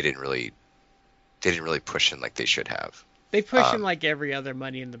and they didn't really push him like they should have. They push him like every other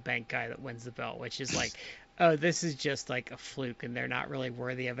Money in the Bank guy that wins the belt, which is oh, this is just a fluke and they're not really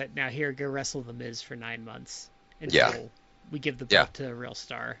worthy of it. Now here, go wrestle The Miz for 9 months until we give the belt to a real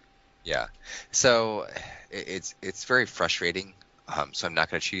star. Yeah. So it's very frustrating. So I'm not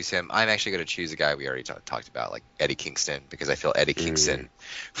going to choose him. I'm actually going to choose a guy we already talked about, Eddie Kingston, because I feel Eddie Kingston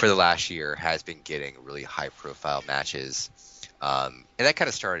for the last year has been getting really high-profile matches. And that kind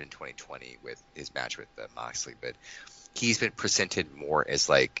of started in 2020 with his match with Moxley, but he's been presented more as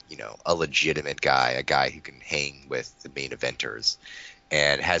a legitimate guy, a guy who can hang with the main eventers,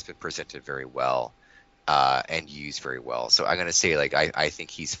 and has been presented very well. and used very well. So I'm gonna say like I think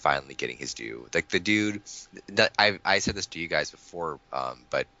he's finally getting his due. Like the dude, I said this to you guys before,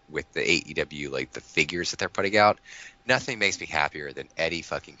 but with the AEW like the figures that they're putting out, nothing makes me happier than Eddie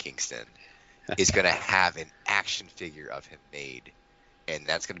fucking Kingston is gonna have an action figure of him made, and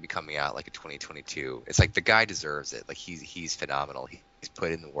that's gonna be coming out like in 2022. It's like the guy deserves it. Like he's phenomenal. He's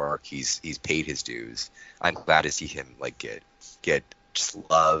put in the work. He's paid his dues. I'm glad to see him like get just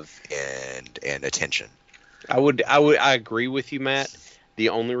love and attention. I agree with you, Matt. The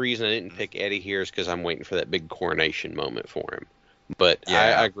only reason I didn't pick Eddie here is because I'm waiting for that big coronation moment for him. But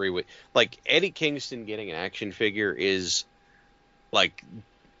Yeah. I agree with like Eddie Kingston getting an action figure is like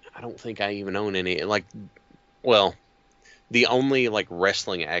I don't think I even own any like well the only like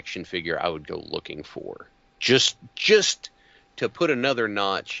wrestling action figure I would go looking for just to put another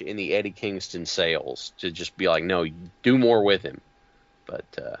notch in the Eddie Kingston sales to just be like no do more with him. But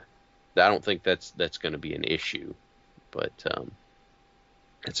I don't think that's going to be an issue. But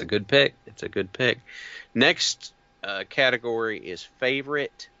it's a good pick. It's a good pick. Next category is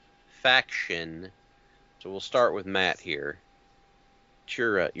favorite faction. So we'll start with Matt here. What's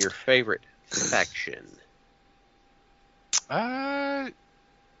your favorite faction?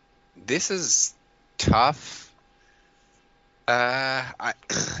 This is tough. I'd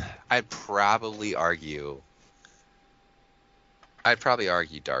probably argue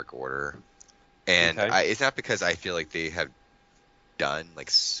Dark Order, and Okay. it's not because I feel like they have done like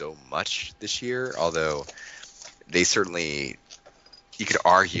so much this year, although they certainly, you could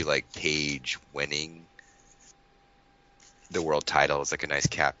argue like Paige winning the world title is like a nice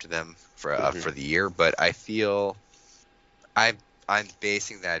cap to them for the year, but I feel I'm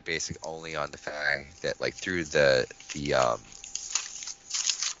basing that only on the fact that like through the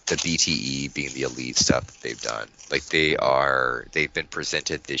BTE being the elite stuff that they've done, like they've been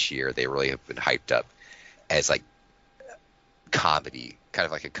presented this year. They really have been hyped up as like comedy, kind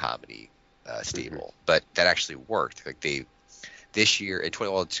of like a comedy stable, but that actually worked. Like this year in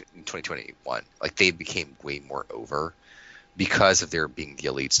 2021, like they became way more over because of their being the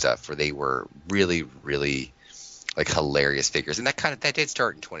elite stuff, where they were really, really like hilarious figures, and that did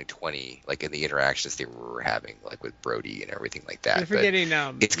start in 2020, like in the interactions they were having, like with Brody and everything like that. You're forgetting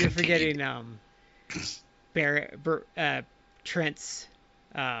Trent's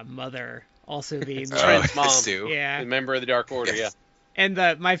mother also being Trent's mom. Sue. yeah. A member of the Dark Order, Yes. And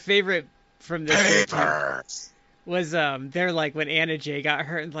my favorite from this year too Papers. was they're like when Anna Jay got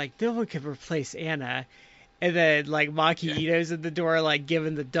hurt and like no one could replace Anna. And then, like, Maki Ito's in the door, like,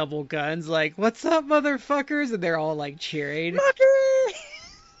 giving the double guns, like, what's up, motherfuckers? And they're all, like, cheering.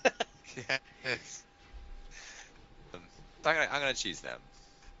 Yes. I'm gonna choose them.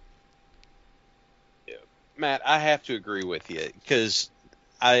 Matt, I have to agree with you because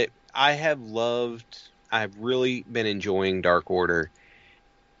I've really been enjoying Dark Order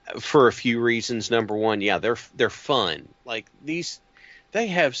for a few reasons. Number one, yeah, they're fun. Like they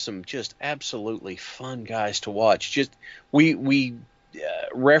have some just absolutely fun guys to watch. Just we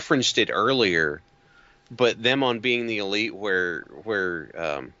referenced it earlier, but them on Being the Elite, where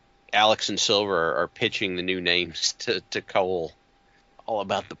Alex and Silver are pitching the new names to Cole, all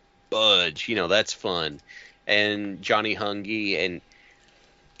about the Budge. You know, that's fun. And Johnny Hungy, and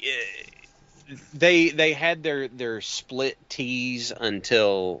they had their split tease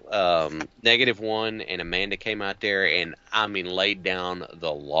until -1 and Amanda came out there and I mean laid down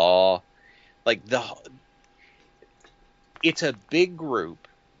the law. Like it's a big group,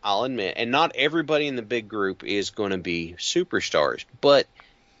 I'll admit, and not everybody in the big group is going to be superstars, but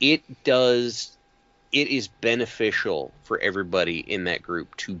it is beneficial for everybody in that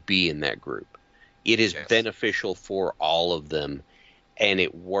group to be in that group. It is beneficial for all of them. And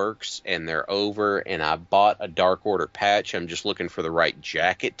it works, and they're over, and I bought a Dark Order patch. I'm just looking for the right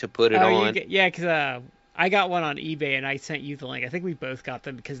jacket to put it on. Because I got one on eBay, and I sent you the link. I think we both got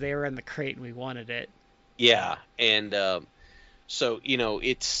them because they were in the crate, and we wanted it. Yeah, and so, you know,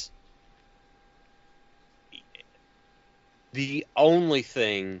 it's... The only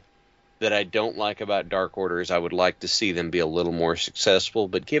thing that I don't like about Dark Order is I would like to see them be a little more successful,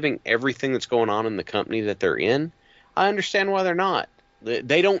 but given everything that's going on in the company that they're in, I understand why they're not.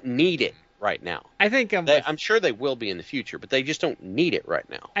 They don't need it right now. I think I'm sure they will be in the future, but they just don't need it right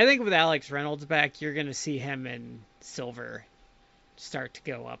now. I think with Alex Reynolds back, you're going to see him and Silver start to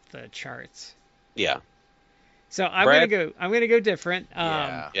go up the charts. Yeah. So I'm gonna go different.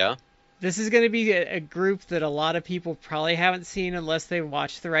 Yeah. This is going to be a group that a lot of people probably haven't seen unless they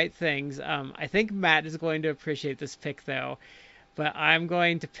watch the right things. I think Matt is going to appreciate this pick though, but I'm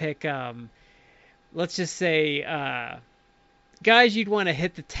going to pick let's just say guys you'd want to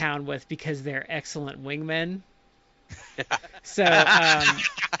hit the town with because they're excellent wingmen. So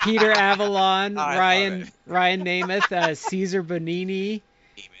Peter Avalon, Ryan Namath, Caesar Bonini,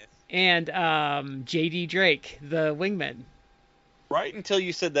 and J.D. Drake, the wingman. Right until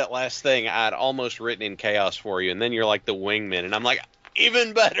you said that last thing, I'd almost written in chaos for you, and then you're like the wingman, and I'm like,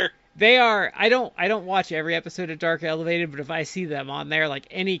 even better. They are. I don't watch every episode of Dark Elevated, but if I see them on there, like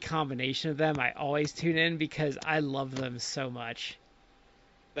any combination of them, I always tune in because I love them so much.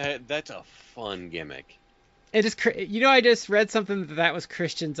 That's a fun gimmick. It just, I just read something that was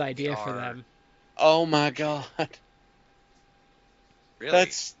Christian's idea for them. Oh my god. Really?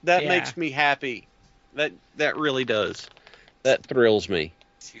 That makes me happy. That really does. That thrills me.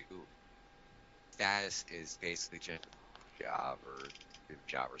 Status is basically just a job, or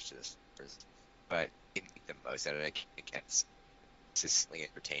jobbers just, but it make the most out of it. It gets consistently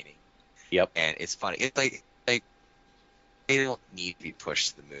entertaining. Yep. And it's funny. It's like they don't need to be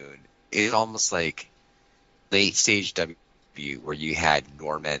pushed to the moon. It's almost like late stage W where you had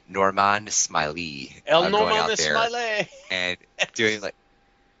Norman Smiley going out there Smiley. and doing like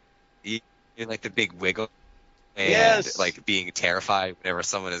the big wiggle and like being terrified whenever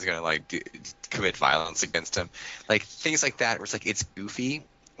someone is gonna commit violence against him, like things like that. Where it's like it's goofy,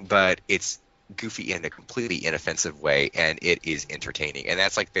 but it's goofy in a completely inoffensive way, and it is entertaining. And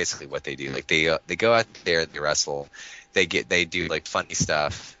that's like basically what they do. Like they go out there, they wrestle, they do like funny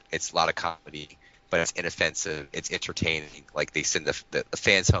stuff. It's a lot of comedy, but it's inoffensive. It's entertaining. Like they send the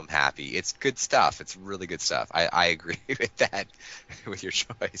fans home happy. It's good stuff. It's really good stuff. I agree with that, with your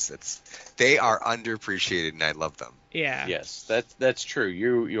choice. They are underappreciated, and I love them. Yeah. Yes, that's true.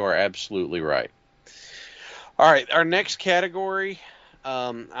 You are absolutely right. All right, our next category.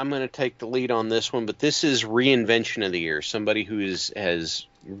 I'm going to take the lead on this one, but this is reinvention of the year. Somebody who has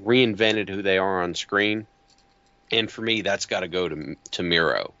reinvented who they are on screen, and for me, that's got to go to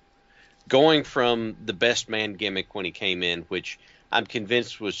Miro. Going from the best man gimmick when he came in, which I'm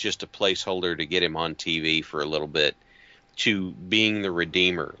convinced was just a placeholder to get him on TV for a little bit, to being the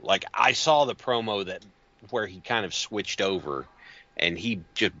Redeemer. Like, I saw the promo where he kind of switched over, and he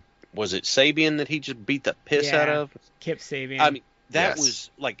just, was it Sabian that he just beat the piss out of? Kip Sabian. I mean, that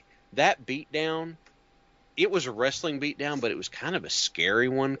was like, that beatdown, it was a wrestling beatdown, but it was kind of a scary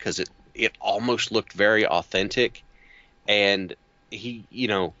one because it almost looked very authentic. And he,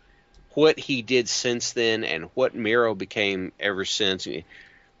 what he did since then and what Miro became ever since,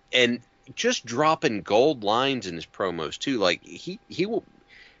 and just dropping gold lines in his promos too. Like he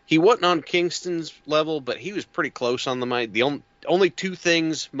wasn't on Kingston's level, but he was pretty close on the mic. The only two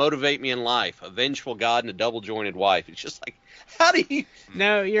things motivate me in life: a vengeful God and a double jointed wife. It's just like, how do you?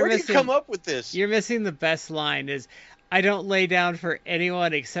 No, where do you come up with this? You're missing the best line. Is I don't lay down for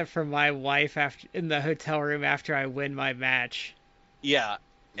anyone except for my wife in the hotel room after I win my match. Yeah,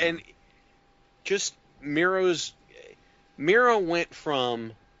 and just Miro went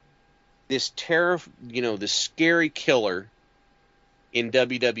from this this scary killer in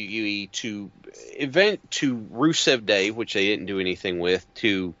WWE to Rusev Day, which they didn't do anything with,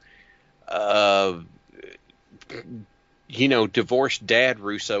 to divorced dad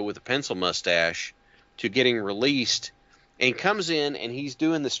Russo with a pencil mustache, to getting released, and comes in and he's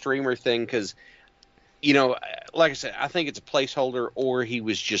doing the streamer thing because, like I said, I think it's a placeholder, or he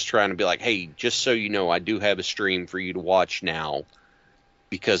was just trying to be like, hey, just so you know, I do have a stream for you to watch now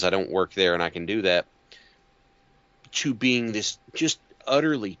because I don't work there and I can do that, to being this just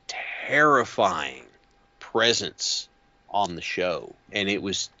utterly terrifying presence on the show. And it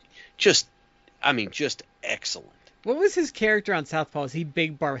was just excellent. What was his character on Southpaw? Was he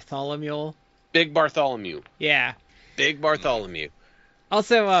Big Bartholomew? Big Bartholomew. Yeah. Big Bartholomew.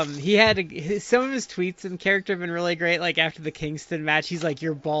 Also, he had some of his tweets and character have been really great. Like after the Kingston match, he's like,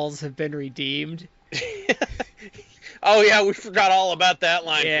 "Your balls have been redeemed." Oh yeah, we forgot all about that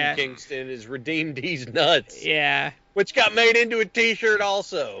line from Kingston. Is redeemed these nuts. Yeah. Which got made into a T-shirt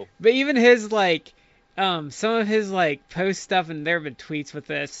also. But even his some of his post stuff, and there have been tweets with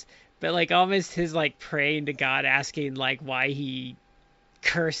this, but almost his praying to God, asking why he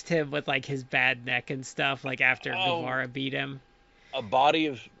cursed him with his bad neck and stuff after Guevara beat him. A body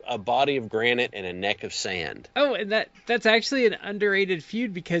of granite and a neck of sand. Oh, and that's actually an underrated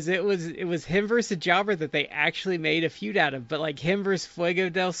feud because it was him versus Jobber that they actually made a feud out of. But him versus Fuego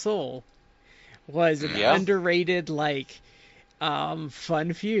del Sol was an underrated fun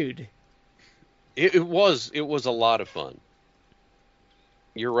feud. It was a lot of fun.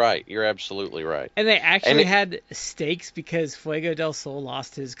 You're right. You're absolutely right. And they actually had stakes because Fuego del Sol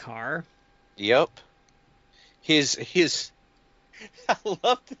lost his car. Yep. His I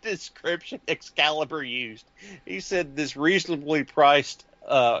love the description Excalibur used. He said this reasonably priced,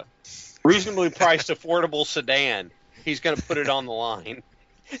 affordable sedan. He's going to put it on the line.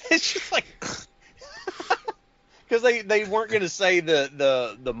 It's just like, because they weren't going to say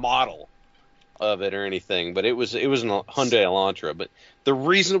the model of it or anything, but it was a Hyundai Elantra, but the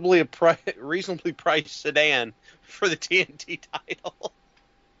reasonably priced sedan for the TNT title.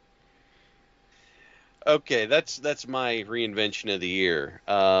 Okay, that's my reinvention of the year.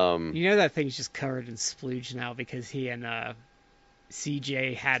 You know that thing's just covered in splooge now because he and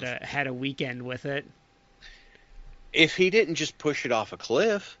CJ had a weekend with it. If he didn't just push it off a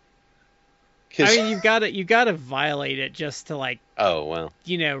cliff, I mean, you gotta violate it just to like. Oh well.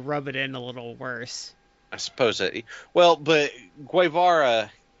 Rub it in a little worse. I suppose that. Well, but Guevara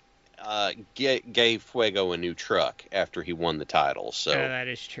gave Fuego a new truck after he won the title, so. That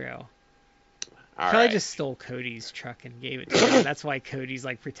is true. All Probably right. just stole Cody's truck and gave it to him. That's why Cody's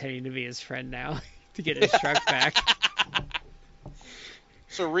like pretending to be his friend now to get his truck back.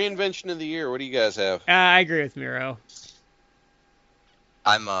 So reinvention of the year. What do you guys have? I agree with Miro.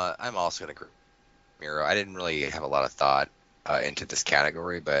 I'm also gonna agree with Miro. I didn't really have a lot of thought into this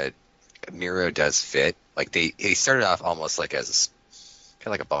category, but Miro does fit. Like they started off almost like as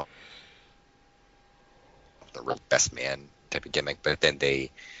kind of like the real best man type of gimmick, but then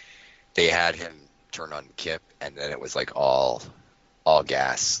they had him turn on Kip, and then it was like all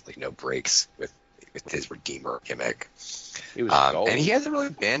gas, like no brakes with his Redeemer gimmick. It was gold. And he hasn't really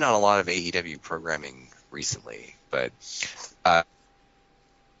been on a lot of AEW programming recently, but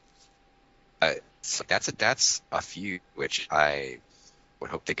so that's a feud which I would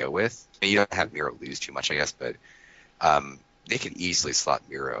hope they go with. You don't have Miro lose too much, I guess, but they could easily slot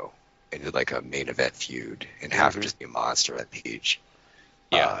Miro into like a main event feud and have him just be a monster that Page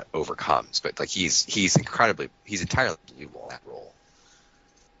overcomes. But like he's entirely believable in that role.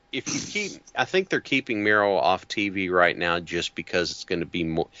 I think they're keeping Miro off TV right now just because it's going to be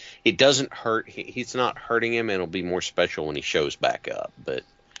more. It doesn't hurt. He's not hurting him, and it'll be more special when he shows back up. But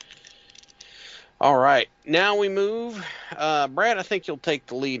all right, now we move. Brad, I think you'll take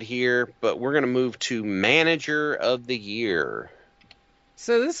the lead here, but we're going to move to Manager of the Year.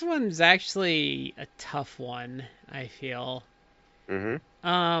 So this one's actually a tough one, I feel.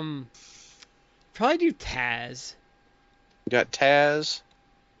 Mm-hmm. Probably do Taz. You got Taz.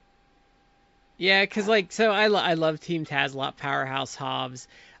 Yeah, because I love Team Taz a lot. Powerhouse Hobbs.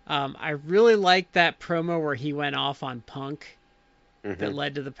 I really liked that promo where he went off on Punk. That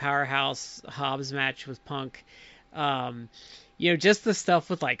led to the Powerhouse Hobbs match with Punk. Just the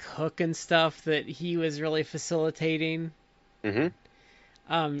stuff with like Hook and stuff that he was really facilitating.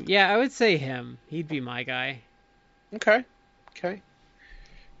 I would say him. He'd be my guy. Okay.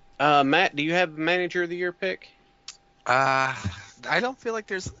 Matt, do you have Manager of the Year pick? I don't feel like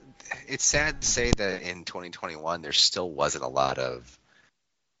there's. It's sad to say that in 2021 there still wasn't a lot of.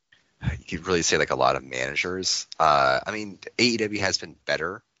 You could really say like a lot of managers. I mean, AEW has been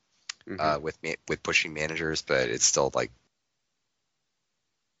better with pushing managers, but it's still like.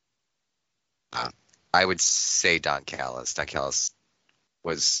 I would say Don Callis. Don Callis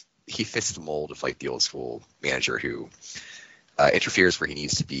he fits the mold of like the old school manager who interferes where he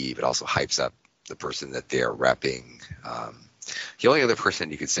needs to be, but also hypes up the person that they are repping. The only other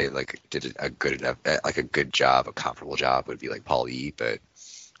person you could say like did a good job, a comparable job would be like Paul E, but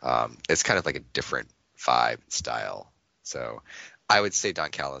it's kind of like a different vibe and style. So I would say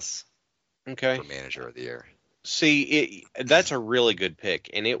Don Callis for Manager of the Year. See, that's a really good pick,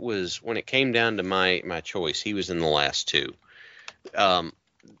 and it was when it came down to my choice. He was in the last two.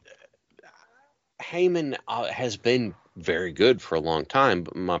 Heyman has been very good for a long time,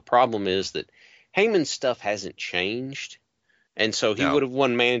 but my problem is that Heyman's stuff hasn't changed, and so he would have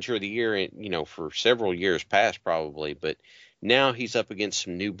won Manager of the Year, for several years past probably, but now he's up against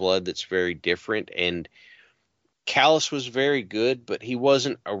some new blood that's very different, and Callis was very good, but he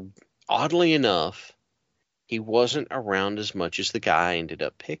wasn't, oddly enough, he wasn't around as much as the guy I ended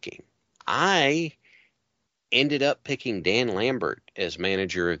up picking. I ended up picking Dan Lambert as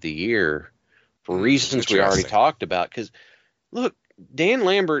Manager of the Year for reasons we already talked about. Because, look, Dan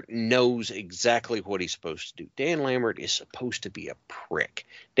Lambert knows exactly what he's supposed to do. Dan Lambert is supposed to be a prick.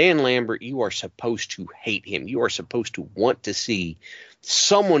 Dan Lambert, you are supposed to hate him. You are supposed to want to see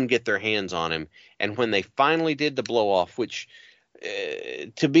someone get their hands on him. And when they finally did the blow-off, which,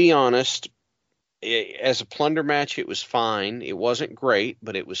 to be honest, as a plunder match, it was fine. It wasn't great,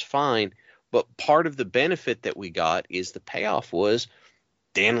 but it was fine. But part of the benefit that we got is the payoff was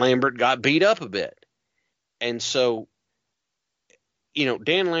Dan Lambert got beat up a bit. And so,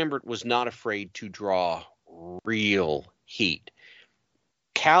 Dan Lambert was not afraid to draw real heat.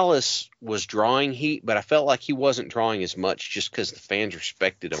 Callis was drawing heat, but I felt like he wasn't drawing as much just because the fans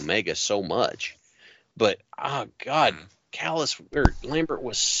respected Omega so much. But, oh, God, Lambert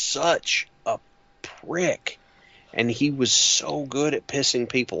was such a prick. And he was so good at pissing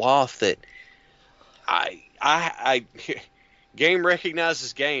people off that I game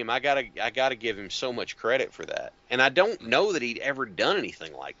recognizes game. I gotta give him so much credit for that. And I don't know that he'd ever done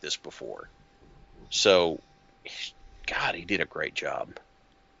anything like this before. So, God, he did a great job.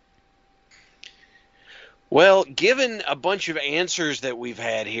 Well, given a bunch of answers that we've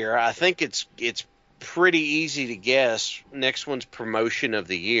had here, I think it's pretty easy to guess. Next one's promotion of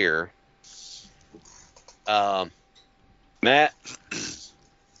the year. Matt,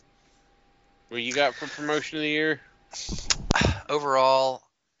 what you got for promotion of the year? Overall,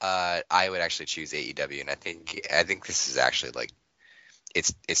 I would actually choose AEW, and I think this is actually like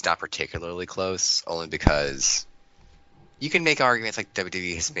it's not particularly close, only because you can make arguments like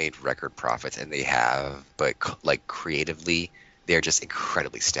WWE has made record profits, and they have, but like creatively, they're just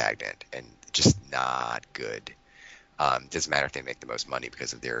incredibly stagnant and just not good. Doesn't matter if they make the most money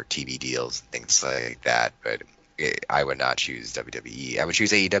because of their TV deals and things like that, but I would not choose WWE. I would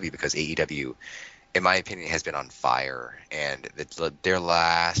choose AEW because AEW, in my opinion, has been on fire, and their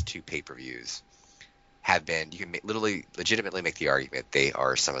last two pay-per-views have been. You can legitimately make the argument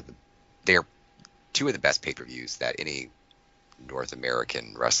they're two of the best pay-per-views that any North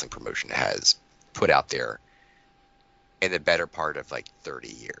American wrestling promotion has put out there in the better part of like 30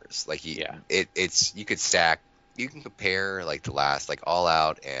 years. Like you can compare like the last like All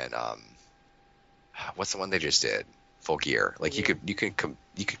Out and what's the one they just did? Full Gear. Like you could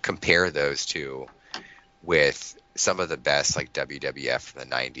compare those two with some of the best like WWF from the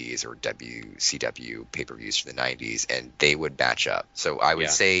 90s or WCW pay-per-views from the 90s, and they would match up. So I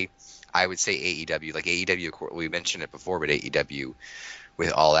would say AEW, like AEW, we mentioned it before, but AEW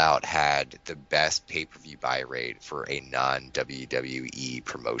with All Out had the best pay-per-view buy rate for a non-WWE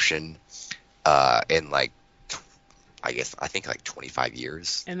promotion in like I think like 25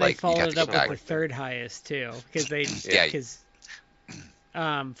 years. And they followed it up with the third highest too, because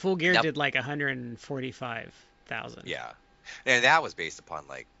Full Gear did like 145,000. Yeah, and that was based upon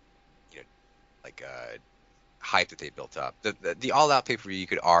like hype that they built up. The All Out pay-per-view, you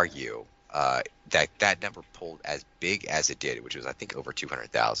could argue that number pulled as big as it did, which was I think over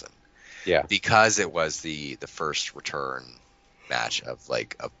 200,000. Yeah, because it was the first return match of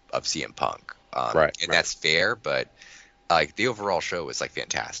CM Punk. Right. That's fair, but like the overall show was like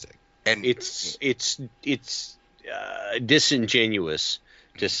fantastic. And it's disingenuous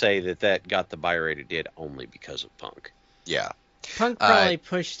to say that got the buy rate it did only because of Punk. Yeah. Punk probably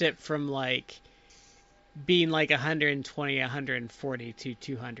pushed it from like being like 120, 140 to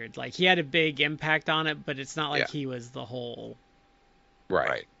 200. Like he had a big impact on it, but it's not like he was the whole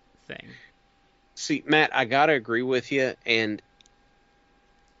thing. See, Matt, I gotta agree with you, and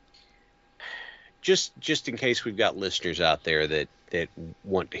just in case we've got listeners out there that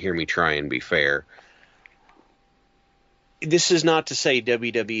want to hear me try and be fair, this is not to say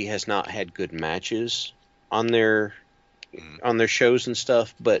WWE has not had good matches on their shows and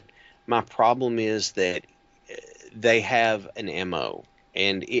stuff, but my problem is that they have an MO,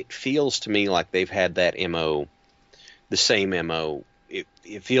 and it feels to me like they've had that MO, the same MO.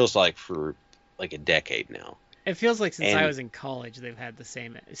 It feels like for like a decade now. It feels like since I was in college, they've had the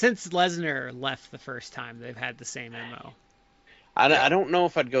same. Since Lesnar left the first time, they've had the same MO. I don't know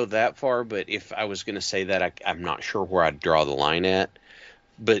if I'd go that far, but if I was going to say that, I'm not sure where I'd draw the line at.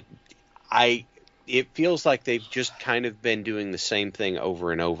 But it feels like they've just kind of been doing the same thing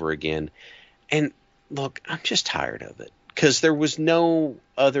over and over again. And look, I'm just tired of it because there was no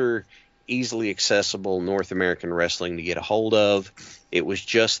other easily accessible North American wrestling to get a hold of. It was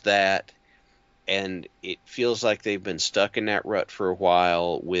just that. And it feels like they've been stuck in that rut for a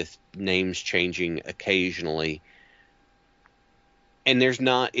while with names changing occasionally. And it's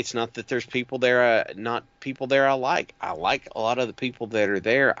not that there's people there, not people there I like. I like a lot of the people that are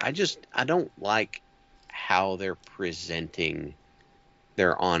there. I don't like how they're presenting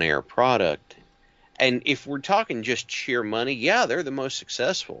their on-air product. And if we're talking just sheer money, yeah, they're the most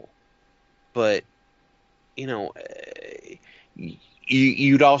successful. But,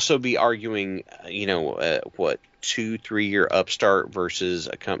 you'd also be arguing, 2-3 year upstart versus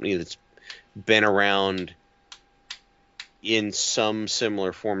a company that's been around in some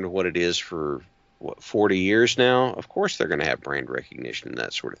similar form to what it is for 40 years now. Of course they're going to have brand recognition and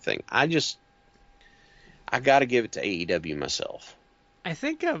that sort of thing. I got to give it to AEW myself. I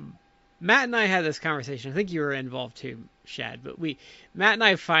think Matt and I had this conversation. I think you were involved too, Shad, but Matt and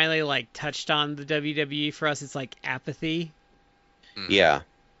I finally touched on the WWE. For us, it's like apathy. Yeah.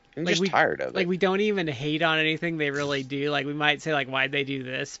 I'm like just we tired of like it. we don't even hate on anything they really do. Like we might say like why'd they do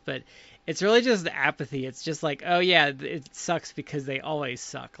this, but it's really just apathy. It's just like, oh yeah, it sucks because they always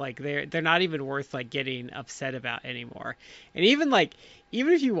suck. Like they're not even worth like getting upset about anymore. And even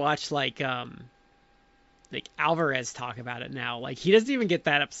if you watch like Alvarez talk about it now, like he doesn't even get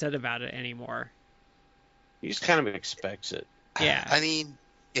that upset about it anymore. He just kind of expects it. Yeah. I mean,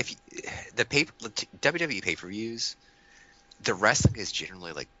 if the WWE pay-per-views, the wrestling is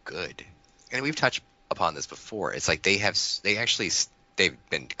generally like good, and we've touched upon this before. It's like they've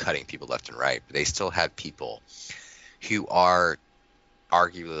been cutting people left and right, but they still have people who are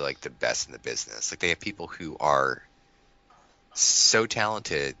arguably like the best in the business. Like they have people who are so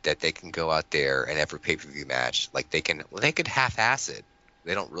talented that they can go out there and every pay-per-view match, like they could half-ass it.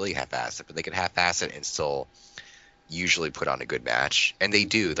 They don't really half-ass it, but they could half-ass it and still usually put on a good match, and they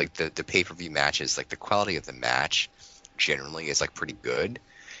do. Like the pay-per-view matches, like the quality of the match generally is like pretty good.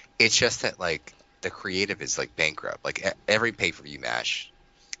 It's just that like the creative is like bankrupt. Like every pay-per-view match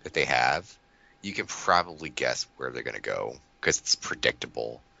that they have, you can probably guess where they're going to go because it's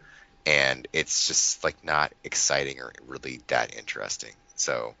predictable and it's just like not exciting or really that interesting.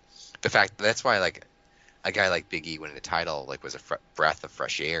 So the fact that's why like a guy like Big E winning the title like was a breath of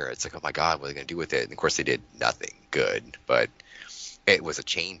fresh air. It's like, oh my God, what are they going to do with it? And of course they did nothing good, but it was a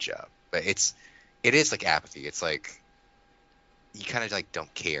change up. But it is like apathy. It's like you kind of like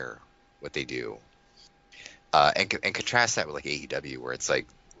don't care what they do. And contrast that with like AEW, where it's like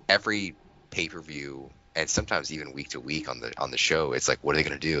every pay-per-view and sometimes even week to week on the show, it's like, what are they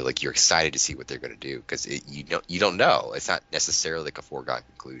going to do? Like you're excited to see what they're going to do because you don't know. It's not necessarily like a foregone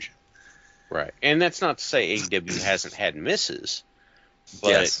conclusion. Right. And that's not to say AEW hasn't had misses, but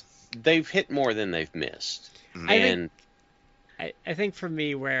Yes. they've hit more than they've missed. I think for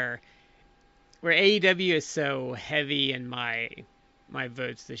me where AEW is so heavy in my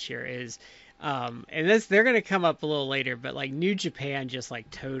votes this year is and they're gonna come up a little later, but like New Japan just like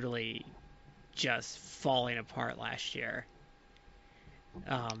totally just falling apart last year.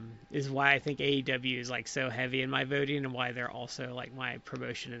 Is why I think AEW is like so heavy in my voting and why they're also like my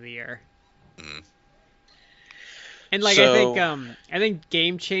promotion of the year. Mhm. And like So- I think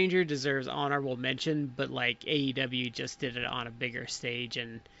Game Changer deserves honorable mention, but like AEW just did it on a bigger stage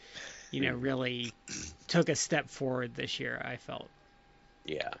and really took a step forward this year, I felt.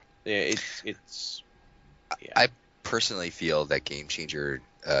 Yeah. It's yeah. I personally feel that Game Changer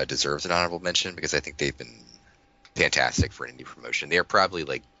deserves an honorable mention because I think they've been fantastic for an indie promotion. They're probably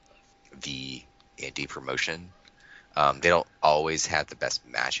like the indie promotion. They don't always have the best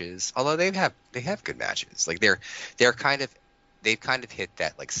matches, although they have good matches. Like they've kind of hit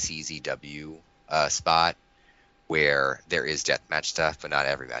that like CZW spot where there is deathmatch stuff, but not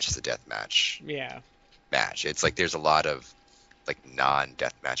every match is a deathmatch match. It's like there's a lot of like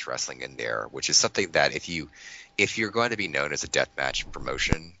non-deathmatch wrestling in there, which is something that if you're going to be known as a deathmatch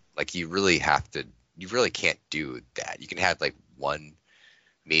promotion, like you really can't do that. You can have like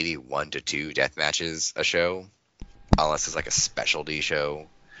maybe 1 to 2 death matches a show, unless it's like a specialty show,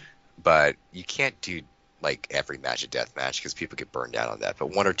 but you can't do like every match a death match because people get burned out on that.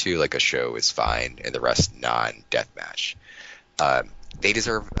 But 1 or 2 like a show is fine, and the rest non-death match. They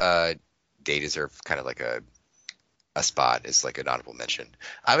deserve kind of like a spot as like an honorable mention.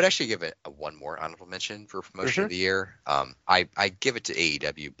 I would actually give it one more honorable mention for promotion of the year. I give it to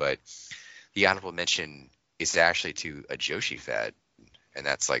AEW, but the honorable mention is actually to a Joshi Fed, and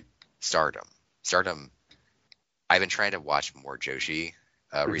that's like Stardom. I've been trying to watch more Joshi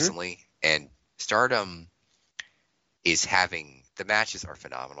recently, and Stardom is having the matches are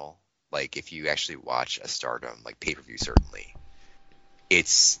phenomenal. Like if you actually watch a Stardom like pay-per-view, certainly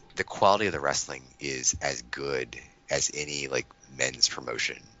it's the quality of the wrestling is as good as any like men's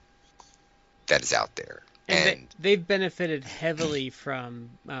promotion that is out there. And they've benefited heavily from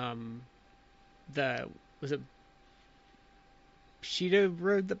was it Bushido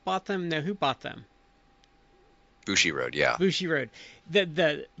Road that bought them? No, who bought them? Bushi Road, yeah. Bushi Road.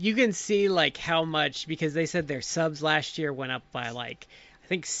 You can see like how much, because they said their subs last year went up by like I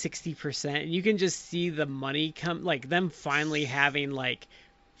think 60%. And you can just see the money come, like them finally having like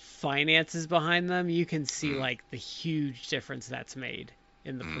finances behind them. You can see like the huge difference that's made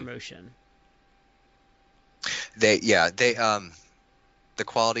in the promotion. The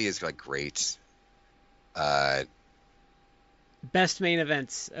quality is like great. Best main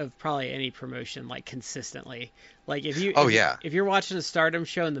events of probably any promotion, like consistently. Like if you're watching a Stardom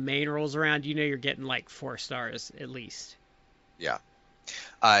show and the main rolls around, you're getting like 4 stars at least. Yeah.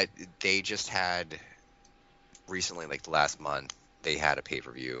 They just had recently, like the last month, they had a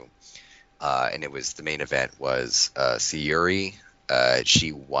pay-per-view, and it was the main event was Sayuri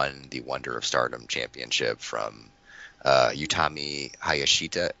she won the Wonder of Stardom championship from Utami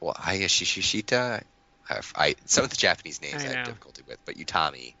Hayashishita. Well, Hayashishita. Some of the Japanese names I have difficulty with, but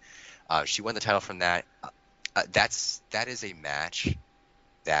Utami. She won the title from that. That is a match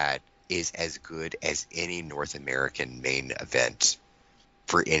that is as good as any North American main event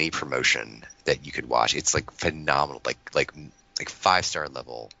for any promotion that you could watch. It's like phenomenal, like 5-star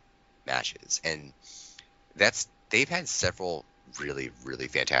level matches, and they've had several really, really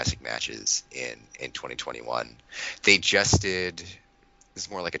fantastic matches in 2021. They just did, this is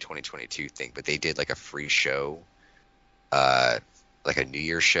more like a 2022 thing, but they did like a free show, like a New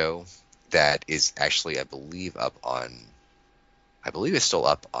Year's show that is actually, I believe it's still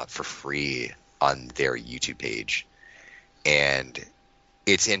up for free on their YouTube page. And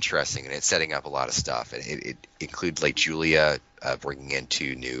it's interesting, and it's setting up a lot of stuff. And it includes like Julia bringing in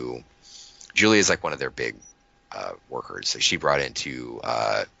Julia is like one of their big workers. So she brought in two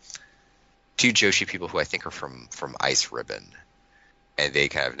Joshi people who I think are from Ice Ribbon, and they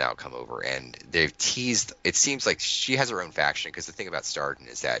kind of now come over, and they've teased. It seems like she has her own faction, because the thing about Stardom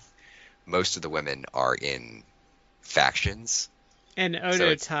is that most of the women are in factions. And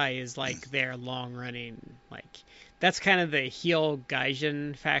Odo Tai is like their long running, like that's kind of the heel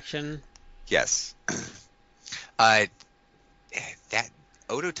Gaijin faction. Yes. That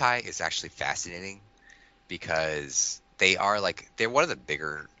Odo Tai is actually fascinating, because they're one of the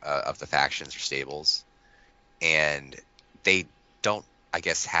bigger of the factions or stables, and they don't, I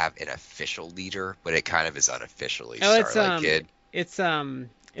guess, have an official leader, but it kind of is unofficially. Starlight Kid.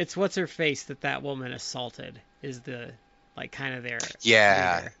 It's what's her face that woman assaulted is the like kind of their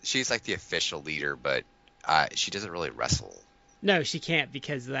leader. She's like the official leader, but she doesn't really wrestle. No, she can't,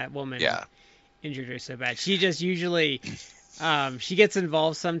 because that woman injured her so bad. She just usually she gets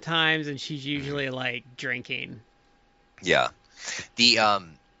involved sometimes, and she's usually like drinking. Yeah. The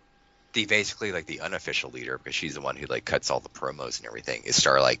basically like the unofficial leader, because she's the one who like cuts all the promos and everything, is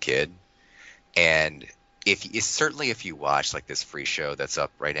Starlight Kid. And if you watch like this free show that's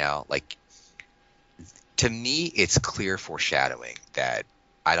up right now, like to me it's clear foreshadowing that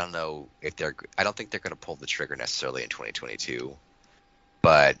I don't think they're going to pull the trigger necessarily in 2022,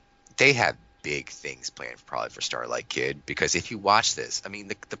 but they have big things planned probably for Starlight Kid, because if you watch this, I mean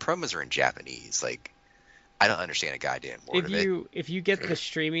the promos are in Japanese, like I don't understand a goddamn word of it. If you get the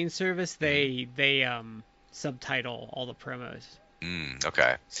streaming service, they subtitle all the promos.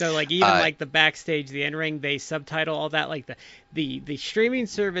 Okay. So like even like the backstage, the in ring, they subtitle all that. Like the streaming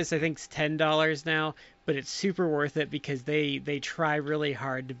service, I think is $10 now, but it's super worth it, because they try really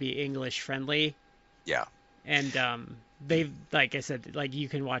hard to be English friendly. Yeah. And they've, like I said, like you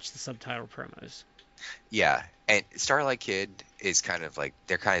can watch the subtitle promos. Yeah, and Starlight Kid is kind of like,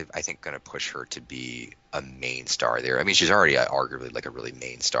 they're kind of, I think, going to push her to be a main star there. I mean, she's already arguably like a really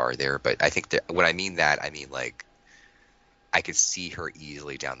main star there, but I think that when I mean that, I mean like I could see her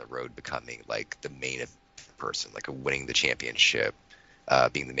easily down the road becoming like the main person, like winning the championship,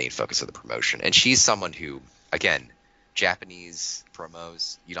 being the main focus of the promotion. And she's someone who, again, Japanese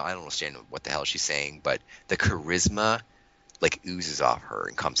promos, I don't understand what the hell she's saying, but the charisma like oozes off her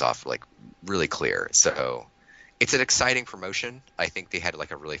and comes off like really clear. So it's an exciting promotion. I think they had like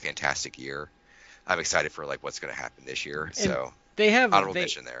a really fantastic year. I'm excited for like what's going to happen this year. And so they have honorable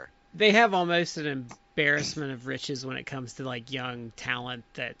mention there. They have almost an embarrassment of riches when it comes to like young talent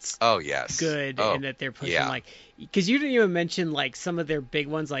that's good and that they're pushing like, because you didn't even mention like some of their big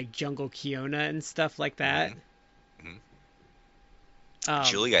ones like Jungle Kiona and stuff like that.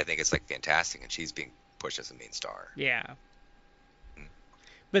 Julia, I think, is like fantastic, and she's being pushed as a main star. Yeah.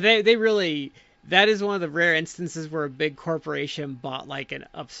 But they really, that is one of the rare instances where a big corporation bought like an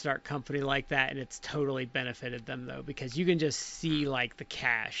upstart company like that, and it's totally benefited them though, because you can just see like the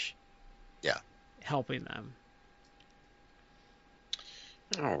cash helping them.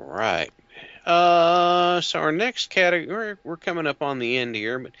 All right. So our next category, we're coming up on the end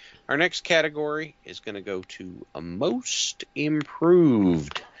here, but our next category is going to go to most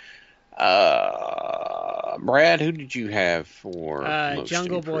improved. Brad, who did you have for most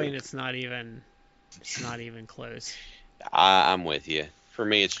Jungle improved? Boy, and it's not even close. I'm with you. For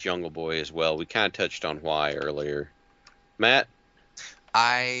me, it's Jungle Boy as well. We kind of touched on why earlier. Matt?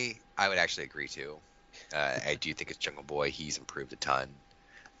 I would actually agree too. I do think it's Jungle Boy. He's improved a ton.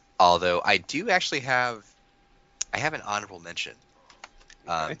 Although I do actually have an honorable mention.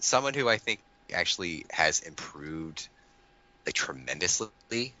 Okay. Someone who I think actually has improved like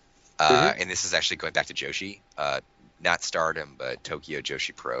tremendously. And this is actually going back to Joshi, not Stardom, but Tokyo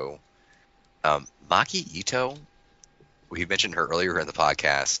Joshi Pro. Maki Ito, we mentioned her earlier in the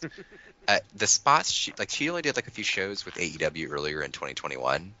podcast. the spots she only did like a few shows with AEW earlier in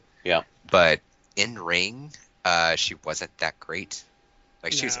 2021. Yeah. But in ring, she wasn't that great.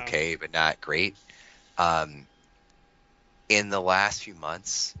 Like she was No. okay, but not great. In the last few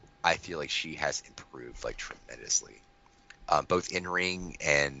months, I feel like she has improved like tremendously, both in ring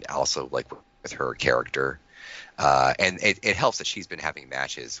and also like with her character. And it helps that she's been having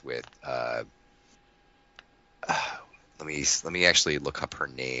matches with. Let me actually look up her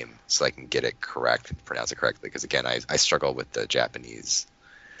name so I can get it correct, pronounce it correctly, because again, I struggle with the Japanese.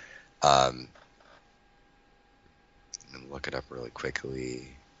 Let me look it up really quickly.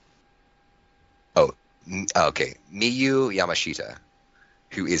 Oh, okay, Miyu Yamashita,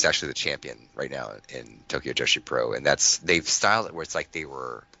 who is actually the champion right now in Tokyo Joshi Pro, and they've styled it where it's like they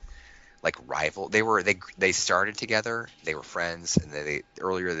were like rival. They started together. They were friends, and they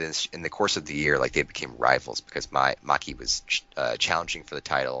earlier in the course of the year, like they became rivals because Maki was challenging for the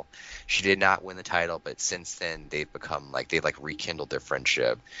title. She did not win the title, but since then they've become like they rekindled their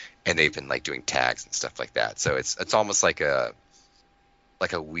friendship, and they've been like doing tags and stuff like that. So it's almost like a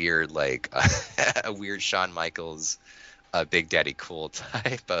weird a weird Shawn Michaels, Big Daddy Cool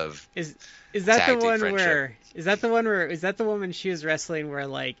type of. Is that tag the team one friendship. where? Is that the woman she was wrestling where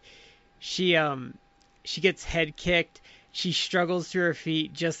like she gets head kicked, she struggles to her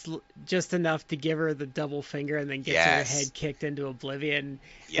feet just enough to give her the double finger and then gets her Yes. head kicked into oblivion.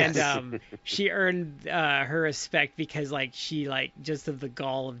 Yes. And she earned her respect because like she like just of the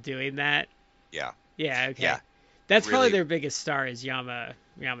gall of doing that. Yeah. Yeah, okay. Yeah. That's probably Really- their biggest star is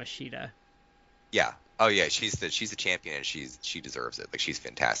Yamashita. Yeah. Oh yeah, she's the champion, and she deserves it. Like she's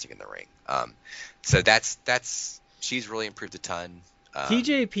fantastic in the ring. So that's she's really improved a ton.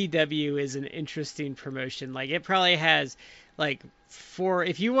 TJPW is an interesting promotion. Like it probably has like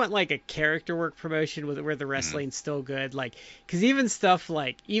if you want like a character work promotion where the wrestling's still good, like because even stuff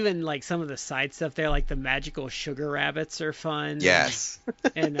like some of the side stuff there, like the magical sugar rabbits are fun. Yes.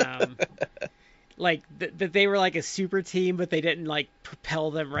 And like that they were like a super team, but they didn't like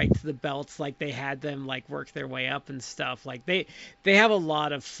propel them right to the belts. Like they had them like work their way up and stuff. Like they have a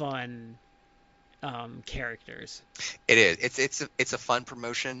lot of fun characters. It is. It's a fun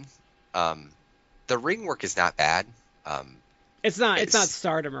promotion. The ring work is not bad. It's not It's-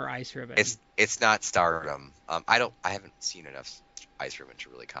 Stardom or Ice Ribbon. It's not Stardom. I haven't seen enough Ice Ribbon to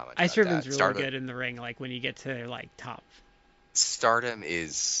really comment. Ice about Ribbon's that. really Stardom, good in the ring. Like when you get to like top. Stardom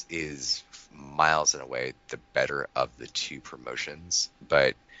is miles and away the better of the two promotions,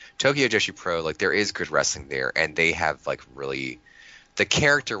 but Tokyo Joshi Pro, like there is good wrestling there, and they have like really the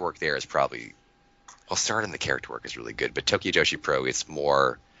character work there is probably Stardom, the character work is really good, but Tokyo Joshi Pro, it's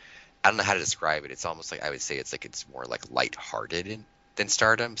more, I don't know how to describe it. It's almost like I would say it's more like lighthearted than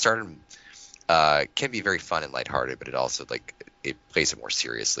Stardom. Stardom can be very fun and lighthearted, but it also it plays it more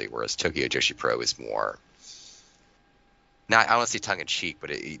seriously, whereas Tokyo Joshi Pro is more, not, I don't want to say tongue in cheek,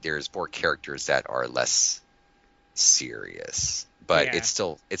 but there's more characters that are less serious, but Yeah. it's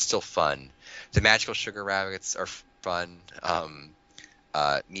still fun. The Magical Sugar Rabbits are fun.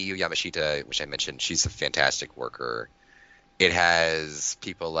 Miyu Yamashita, which I mentioned, she's a fantastic worker. It has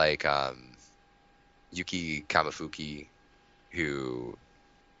people like Yuki Kamafuki, who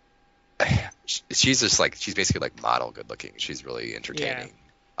she's basically like model good looking. She's really entertaining.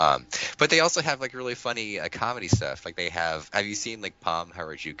 But they also have like really funny comedy stuff. Like have you seen like Pam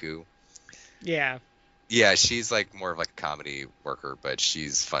Harajuku? Yeah. Yeah, she's like more of like a comedy worker, but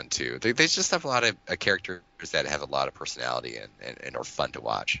she's fun too. They just have a lot of characters that have a lot of personality and are fun to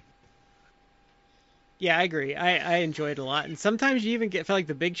watch. Yeah, I agree. I enjoyed it a lot. And sometimes you even feel like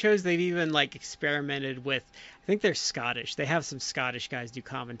the big shows, they've even like experimented with, I think they're Scottish. They have some Scottish guys do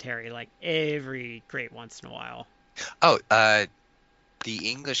commentary like every great once in a while. Oh, the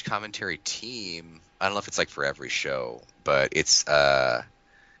English commentary team, I don't know if it's like for every show, but it's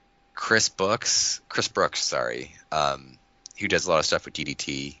Chris Brooks, sorry, who does a lot of stuff with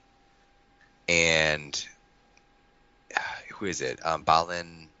DDT, and who is it?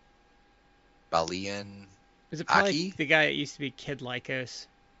 Balian. Is it probably Aki? the guy that used to be Kid Lycos?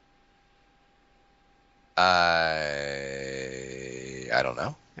 I don't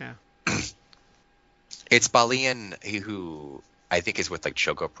know. Yeah. It's Balian, who I think is with like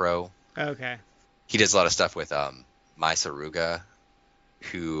Choco Pro. Okay. He does a lot of stuff with Mai Saruga,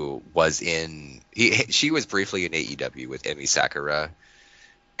 who was she was briefly in AEW with Emi Sakura,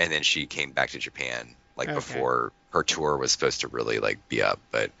 and then she came back to Japan Okay. before her tour was supposed to really like be up.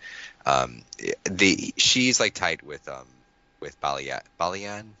 But she's like tight with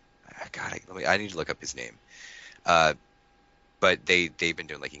Balian. God, I need to look up his name. But they've been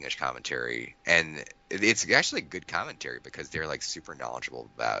doing like English commentary, and it's actually good commentary because they're like super knowledgeable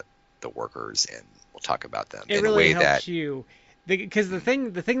about the workers, and we'll talk about them It in really a way helps that you, because the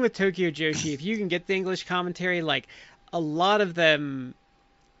thing with Tokyo Joshi, if you can get the English commentary, like a lot of them,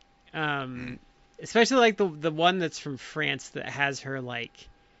 especially like the one that's from France that has her like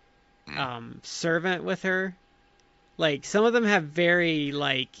servant with her, like some of them have very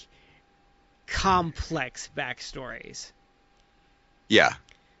like complex backstories. yeah,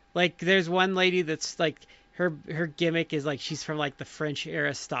 Like there's one lady that's like her gimmick is like she's from like the French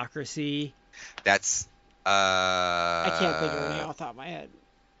aristocracy. that's I can't think of her name off the top of my head.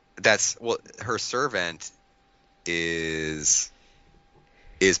 That's well, her servant is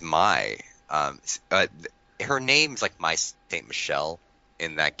Mai. Her name's like Mai Saint Michelle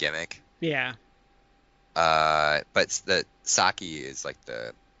in that gimmick. Yeah. But the Saki is like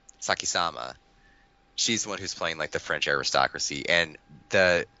the Saki-sama. She's the one who's playing like the French aristocracy, and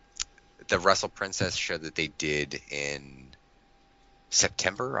the Wrestle Princess show that they did in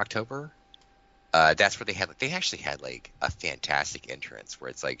October. That's where they actually had like a fantastic entrance where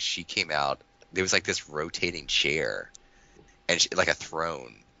it's like she came out. There was like this rotating chair, and like a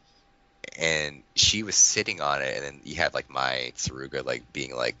throne, and she was sitting on it, and then you had like Mai Tsuruga like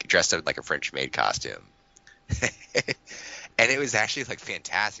being like dressed up in like a French maid costume, and it was actually like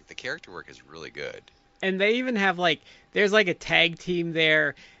fantastic. The character work is really good. And they even have like there's like a tag team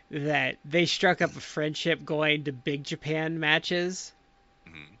there that they struck up a friendship going to Big Japan matches.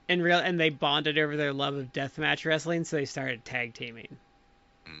 And they bonded over their love of deathmatch wrestling, so they started tag teaming.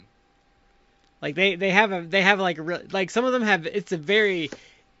 Like they have like a real, like some of them have, it's a very,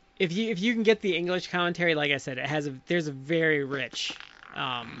 if you can get the English commentary, like I said, there's a very rich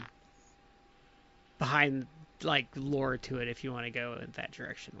behind like lore to it if you want to go in that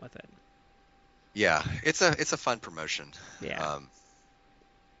direction with it. Yeah, it's a fun promotion. Yeah.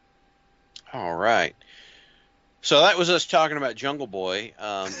 All right. So that was us talking about Jungle Boy.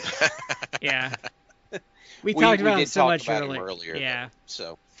 Yeah. We talked about him so much earlier. Yeah. Though.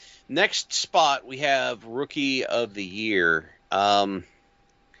 So next spot we have Rookie of the Year. I'll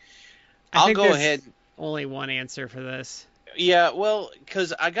go ahead. Only one answer for this. Yeah, well,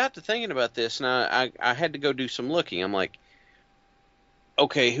 because I got to thinking about this, and I had to go do some looking. I'm like,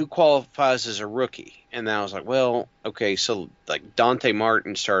 okay, who qualifies as a rookie? And then I was like, well, okay, so like Dante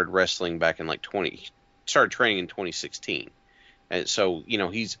Martin started wrestling back in like started training in 2016. And so,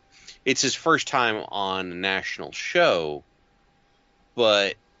 it's his first time on a national show,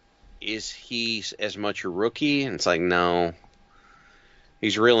 but is he as much a rookie? And it's like, no,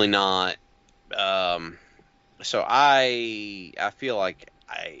 he's really not. So I feel like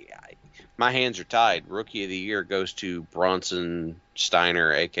my hands are tied. Rookie of the Year goes to Bronson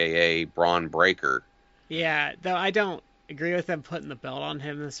Steiner, a.k.a. Braun Breaker. Yeah, though I don't agree with them putting the belt on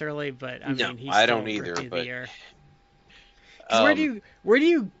him this early, but I mean, he's I still don't either, Rookie of but the Year. 'Cause where do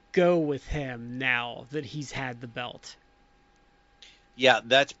you go with him now that he's had the belt? Yeah,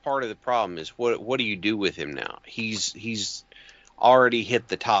 that's part of the problem is what do you do with him now? He's already hit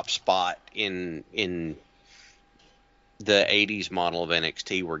the top spot in the 80s model of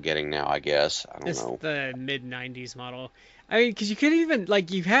NXT we're getting now, I guess. I don't know. The mid 90s model. I mean, because you could even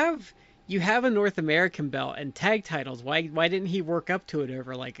like you have a North American belt and tag titles. Why didn't he work up to it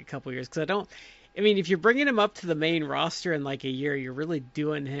over like a couple years? Because I mean, if you're bringing him up to the main roster in like a year, you're really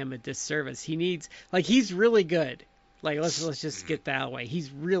doing him a disservice. He's really good. Like let's just get that away.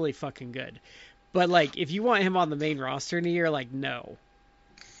 He's really fucking good. But like if you want him on the main roster in a year, like no.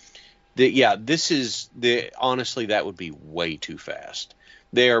 Honestly, that would be way too fast.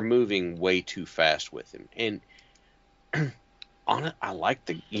 They are moving way too fast with him. And I like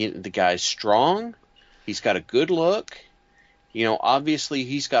the guy's strong. He's got a good look. Obviously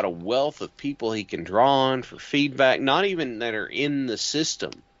he's got a wealth of people he can draw on for feedback, not even that are in the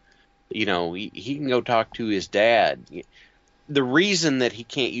system. He can go talk to his dad. The reason that he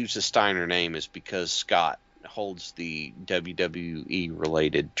can't use the Steiner name is because Scott holds the WWE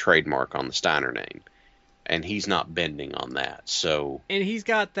related trademark on the Steiner name, and he's not bending on that. So, and he's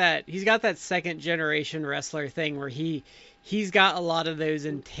got that second generation wrestler thing where he's got a lot of those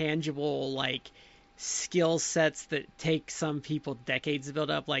intangible like skill sets that take some people decades to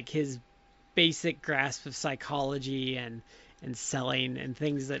build up, like his basic grasp of psychology and selling and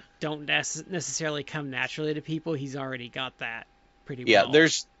things that don't necessarily come naturally to people. He's already got that pretty well. Yeah,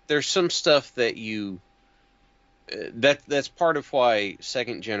 there's some stuff that that's part of why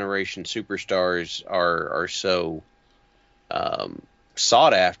second generation superstars are so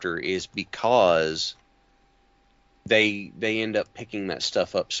sought after, is because they end up picking that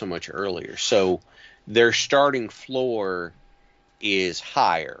stuff up so much earlier. So their starting floor is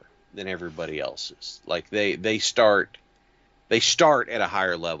higher than everybody else's. Like they start they start at a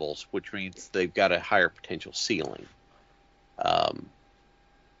higher levels, which means they've got a higher potential ceiling.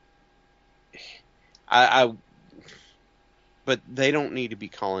 But they don't need to be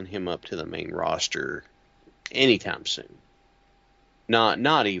calling him up to the main roster anytime soon.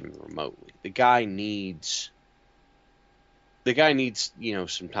 Not even remotely. The guy needs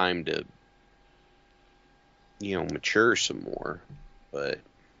some time to mature some more. But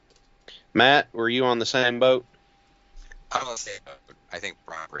Matt, were you on the same boat? I'm on the same boat. I think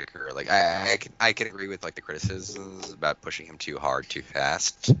Braun Breaker, like I can agree with like the criticisms about pushing him too hard, too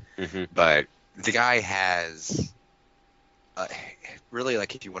fast. Mm-hmm. But the guy has really,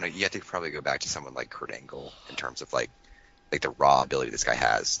 like, if you want to, you have to probably go back to someone like Kurt Angle in terms of like the raw ability this guy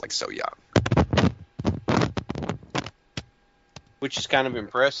has, like, so young. Which is kind of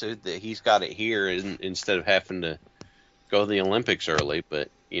impressive that he's got it here instead of having to go to the Olympics early. But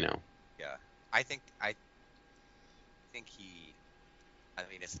Yeah, I think he. I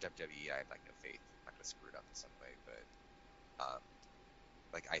mean, it's WWE. I have like no faith. I'm not gonna screw it up in some way, but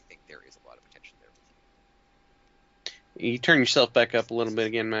like, I think there is a lot of potential there with him. you turn yourself back up a little bit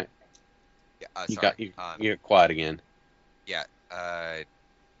again, Matt. Yeah, You sorry. got quiet again. Yeah, I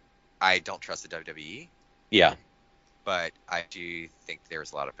don't trust the WWE, Yeah. but I do think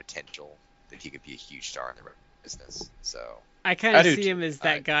there's a lot of potential that he could be a huge star in the wrestling business. So I kind I of do see too. him as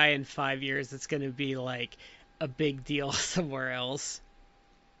that guy in 5 years that's going to be like a big deal somewhere else.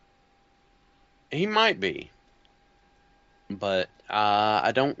 He might be. But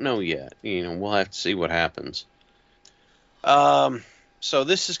I don't know yet. We'll have to see what happens. So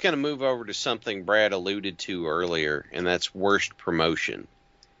this is going to move over to something Brad alluded to earlier, and that's worst promotion.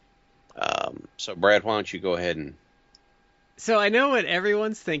 So Brad, why don't you go ahead and... So I know what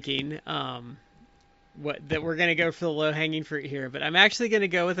everyone's thinking, that we're going to go for the low-hanging fruit here, but I'm actually going to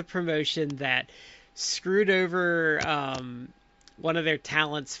go with a promotion that screwed over one of their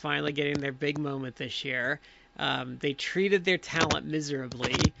talents finally getting their big moment this year. They treated their talent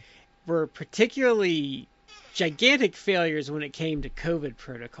miserably, were particularly gigantic failures when it came to COVID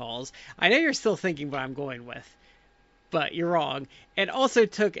protocols. I know you're still thinking what I'm going with, but you're wrong. And also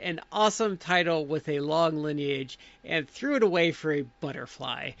took an awesome title with a long lineage and threw it away for a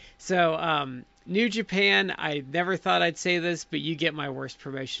butterfly. So, New Japan, I never thought I'd say this, but you get my worst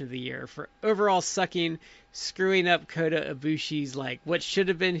promotion of the year for overall sucking, screwing up Kota Ibushi's, like, what should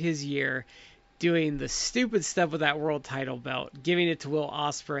have been his year, doing the stupid stuff with that world title belt, giving it to Will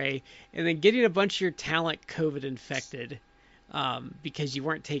Ospreay, and then getting a bunch of your talent COVID infected because you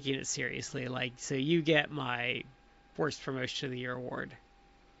weren't taking it seriously. Like, so you get my worst promotion of the year award.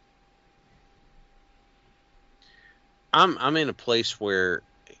 I'm in a place where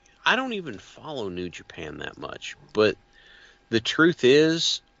I don't even follow New Japan that much, but the truth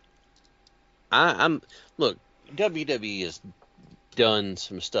is, look, WWE has done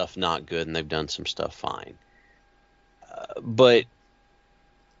some stuff not good, and they've done some stuff fine. But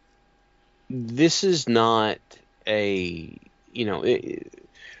this is not a,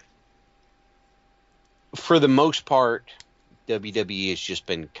 for the most part, WWE has just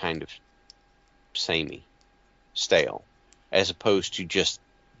been kind of samey, stale, as opposed to just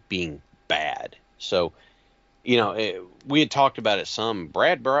being bad. So, we had talked about it some.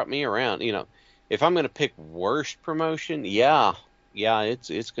 Brad brought me around. If I'm going to pick worst promotion, yeah,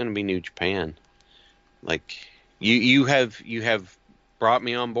 it's going to be New Japan. Like, you have brought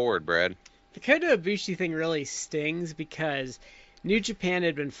me on board, Brad. The Kota Ibushi thing really stings because New Japan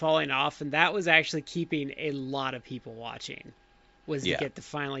had been falling off, and that was actually keeping a lot of people watching. Was to get to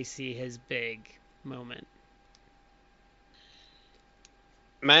finally see his big moment.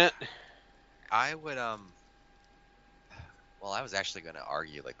 Matt, I would well, I was actually going to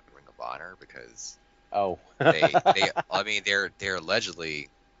argue like Ring of Honor because they're allegedly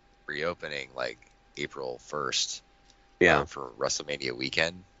reopening like April 1st. For WrestleMania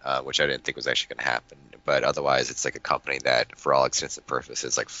weekend, which I didn't think was actually going to happen. But otherwise, it's like a company that, for all intents and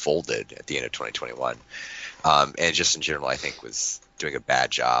purposes, like folded at the end of 2021. And just in general, I think was doing a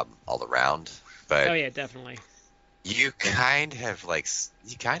bad job all around. But oh yeah, definitely. You kind of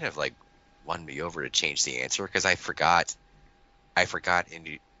like won me over to change the answer because I forgot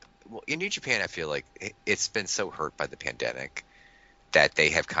in New Japan, I feel like it's been so hurt by the pandemic that they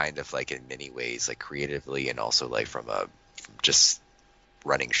have kind of like in many ways, like creatively and also like from just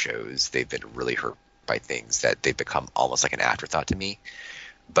running shows, they've been really hurt by things that they've become almost like an afterthought to me.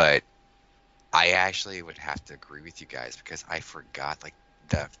 But I actually would have to agree with you guys because I forgot like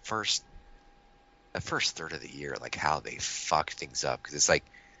the first third of the year, like how they fucked things up. Because it's like,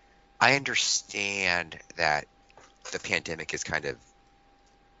 I understand that the pandemic is kind of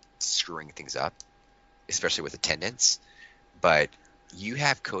screwing things up, especially with attendance. but you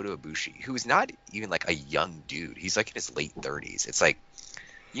have Kota Ibushi, who's not even like a young dude. He's like in his late 30s. It's like,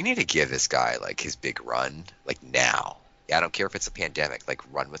 you need to give this guy like his big run, like now. Yeah, I don't care if it's a pandemic, like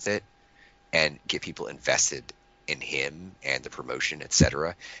run with it and get people invested in him and the promotion,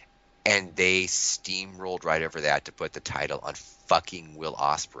 etc. And they steamrolled right over that to put the title on fucking Will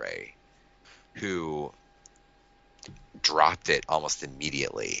Ospreay, who dropped it almost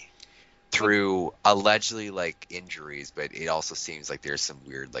immediately through allegedly like injuries, but it also seems like there's some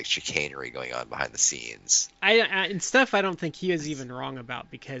weird like chicanery going on behind the scenes. And stuff I don't think he was even wrong about,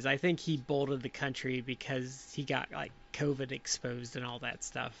 because I think he bolted the country because he got like COVID exposed and all that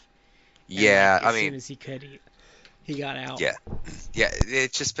stuff. And, Yeah, like, I as mean, soon as he could, he got out. yeah,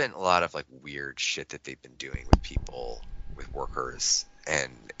 it's just been a lot of like weird shit that they've been doing with people, with workers,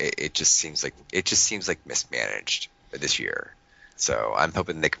 and it just seems like mismanaged this year. So I'm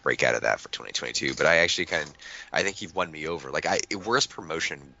hoping they can break out of that for 2022. But I think you've won me over. Like, worst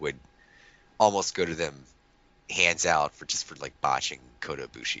promotion would almost go to them hands out for like botching Kota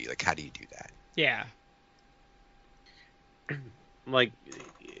Ibushi. Like, how do you do that? Yeah. Like,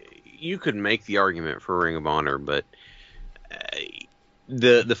 you could make the argument for Ring of Honor, but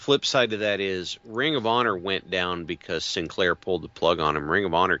the flip side of that is Ring of Honor went down because Sinclair pulled the plug on them. Ring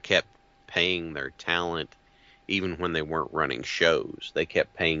of Honor kept paying their talent even when they weren't running shows. They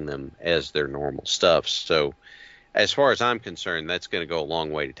kept paying them as their normal stuff. So as far as I'm concerned, that's going to go a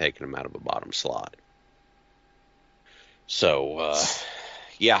long way to taking them out of a bottom slot. So,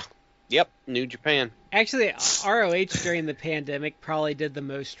 yeah. Yep, New Japan. Actually, ROH during the pandemic probably did the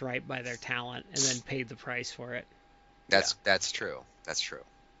most right by their talent and then paid the price for it. That's true. That's true.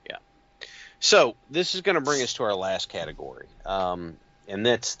 Yeah. So this is going to bring us to our last category, and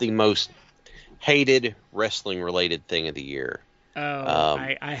that's the most hated wrestling-related thing of the year. Oh,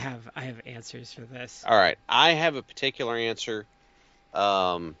 I have answers for this. All right, I have a particular answer.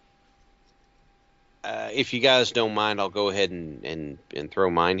 If you guys don't mind, I'll go ahead and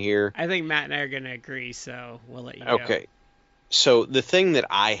throw mine here. I think Matt and I are going to agree, so we'll let you go. Okay. So the thing that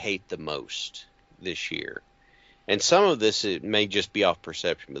I hate the most this year, and some of this it may just be off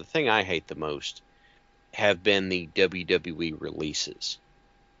perception, but the thing I hate the most have been the WWE releases.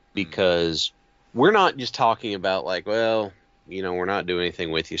 Because we're not just talking about like, well, we're not doing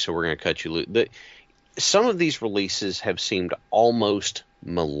anything with you, so we're going to cut you loose. Some of these releases have seemed almost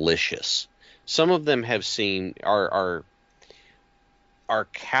malicious. Some of them have are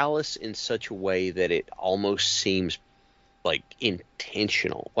callous in such a way that it almost seems like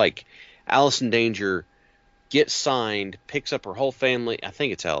intentional. Like Allison Danger gets signed, picks up her whole family. I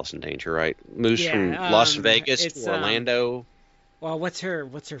think it's Allison Danger, right? Moves from Las Vegas to Orlando. Well, what's her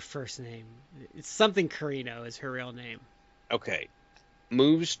first name? It's something Carino is her real name. Okay.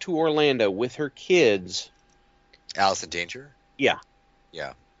 Moves to Orlando with her kids. Allison Danger? Yeah.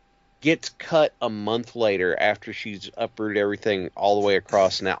 Yeah. Gets cut a month later after she's uprooted everything all the way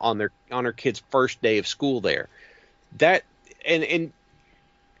across now on her kid's first day of school there. That and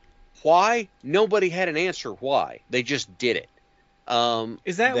why? Nobody had an answer why. They just did it.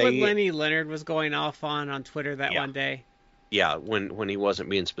 Is that what Lenny Leonard was going off on Twitter that one day? Yeah, when he wasn't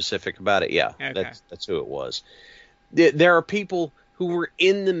being specific about it, yeah, okay. That's who it was. There are people who were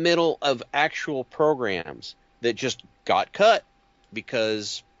in the middle of actual programs that just got cut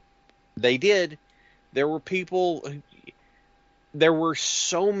because they did. There were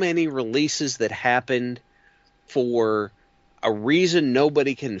so many releases that happened for a reason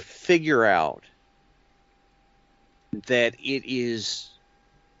nobody can figure out, that it is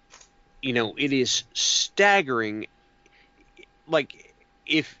staggering. Like,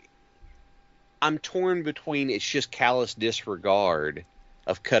 if I'm torn between it's just callous disregard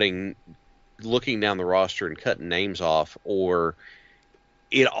of looking down the roster and cutting names off, or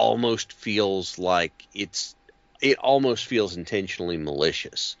it almost feels like it almost feels intentionally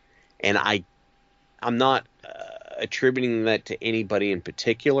malicious. And I'm not attributing that to anybody in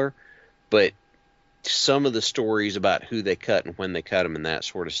particular, but some of the stories about who they cut and when they cut them and that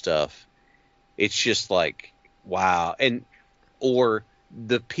sort of stuff, it's just like, wow. Or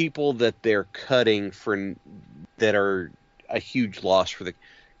the people that they're cutting that are a huge loss for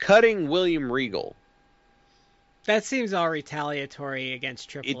cutting William Regal. That seems all retaliatory against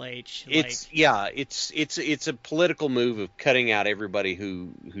Triple H. It's a political move of cutting out everybody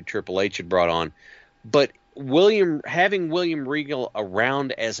who Triple H had brought on. But having William Regal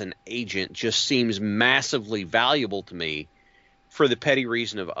around as an agent just seems massively valuable to me, for the petty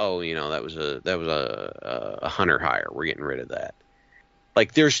reason of, that was a Hunter hire. We're getting rid of that.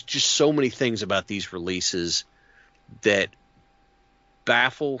 Like, there's just so many things about these releases that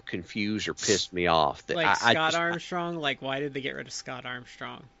baffle, confuse, or piss me off. That Like I Scott just, Armstrong. Like, why did they get rid of Scott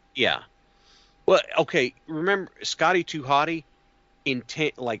Armstrong? yeah. Well, okay. Remember, Scotty Too Hottie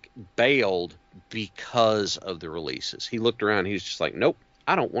bailed because of the releases. He looked around. He was just like, nope,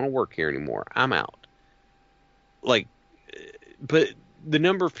 I don't want to work here anymore. I'm out. Like, but the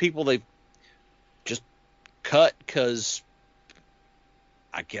number of people they've just cut because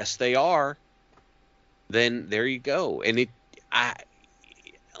I guess they are, then there you go. And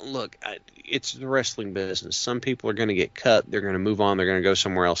it's the wrestling business. Some people are going to get cut. They're going to move on. They're going to go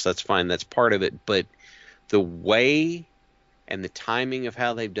somewhere else. That's fine. That's part of it. But the way and the timing of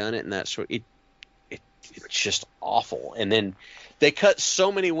how they've done it and that sort, it's just awful. And then they cut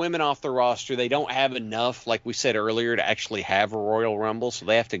so many women off the roster. They don't have enough, like we said earlier, to actually have a Royal Rumble. So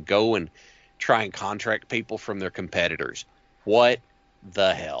they have to go and try and contract people from their competitors. What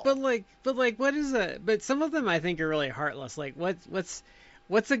the hell? But what is that? But some of them I think are really heartless. Like,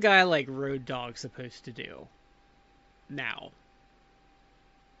 what's a guy like Road Dogg supposed to do now?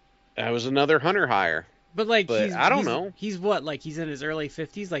 That was another Hunter hire. But I don't know. He's what? Like, he's in his early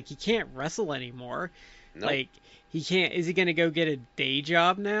 50s. Like, he can't wrestle anymore. Nope. Like, he can't. Is he gonna go get a day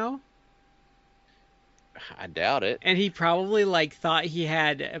job now? I doubt it. And he probably thought he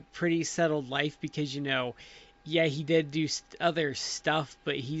had a pretty settled life because yeah, he did do other stuff,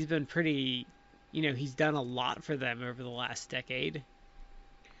 but he's been pretty, he's done a lot for them over the last decade.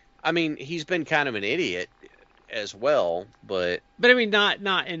 I mean, he's been kind of an idiot as well, but I mean,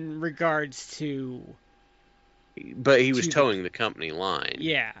 not in regards to. But he was towing the company line.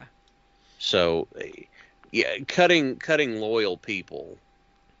 Yeah. So, yeah, cutting loyal people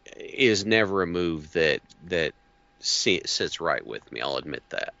is never a move that sits right with me. I'll admit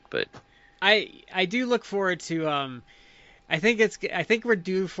that, but I do look forward to I think we're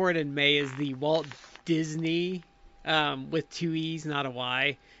due for it in May is the Walt Disney with 2 E's not a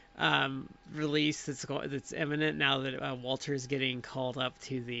Y release that's imminent now that Walter is getting called up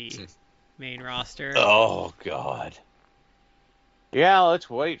to the main roster. Oh God. Yeah, let's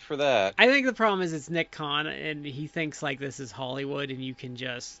wait for that. I think the problem is it's Nick Khan and he thinks like this is Hollywood and you can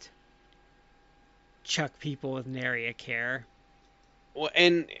just chuck people with nary a care. Well,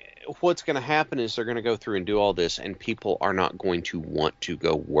 and what's going to happen is they're going to go through and do all this, and people are not going to want to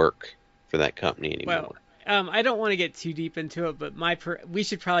go work for that company anymore. Well, I don't want to get too deep into it, but we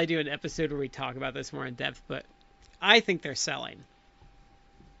should probably do an episode where we talk about this more in depth. But I think they're selling.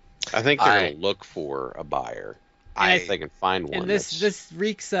 I think they're going to look for a buyer. If they can find one. And this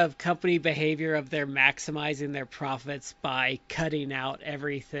reeks of company behavior of they're maximizing their profits by cutting out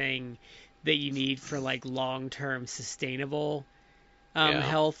everything that you need for like long-term sustainable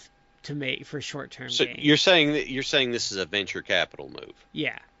health to make for short-term gain. So you're saying this is a venture capital move?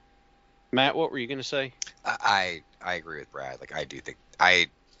 Yeah. Matt, what were you going to say? I agree with Brad. Like I do think I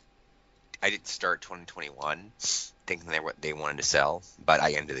didn't start 2021 thinking they wanted to sell, but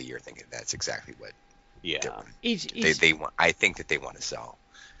I ended the year thinking that's exactly what. Yeah. They want. I think that they want to sell.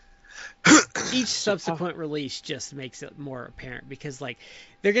 Each subsequent release just makes it more apparent because like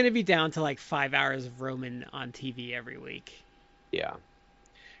they're going to be down to like 5 hours of Roman on TV every week. Yeah.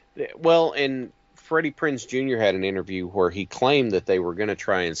 Well, and Freddie Prinze Jr. had an interview where he claimed that they were going to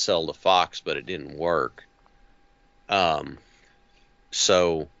try and sell to Fox, but it didn't work.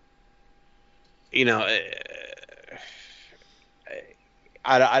 So,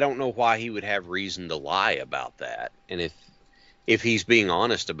 I don't know why he would have reason to lie about that. And if he's being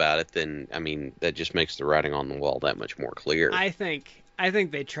honest about it, then, I mean, that just makes the writing on the wall that much more clear. I think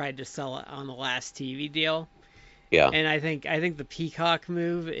they tried to sell it on the last TV deal. Yeah. And I think the Peacock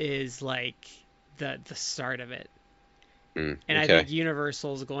move is like the start of it. And I think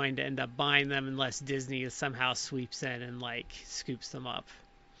Universal's going to end up buying them unless Disney somehow sweeps in and like scoops them up.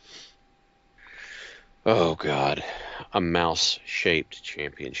 Oh God, a mouse-shaped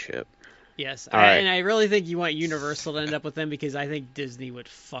championship. Yes, right. And I really think you want Universal to end up with them because I think Disney would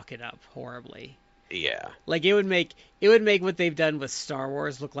fuck it up horribly. Yeah. Like it would make what they've done with Star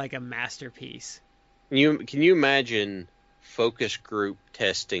Wars look like a masterpiece. Can you imagine focus group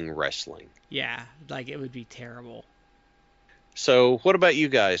testing wrestling? Yeah, like it would be terrible. So, what about you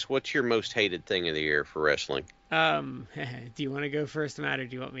guys? What's your most hated thing of the year for wrestling? Do you want to go first, Matt, or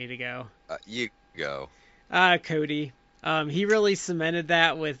do you want me to go? You go. Cody. He really cemented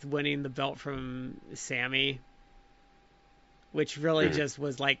that with winning the belt from Sammy, which really just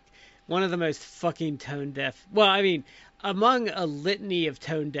was like one of the most fucking tone deaf. Well, I mean, among a litany of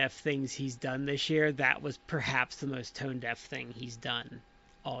tone deaf things he's done this year, that was perhaps the most tone deaf thing he's done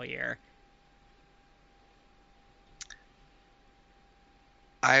all year.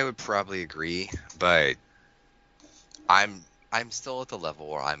 I would probably agree, but I'm I'm still at the level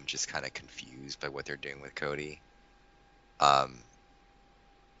where I'm just kind of confused by what they're doing with Cody.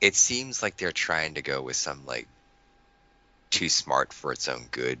 It seems like they're trying to go with some like too smart for its own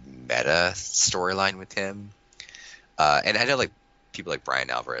good meta storyline with him. And I know like people like Brian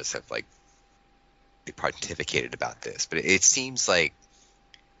Alvarez have like they pontificated about this, but it seems like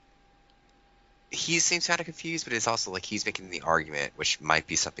he seems kind of confused, but it's also like he's making the argument, which might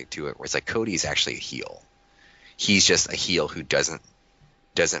be something to it, where it's like Cody's actually a heel. He's just a heel who doesn't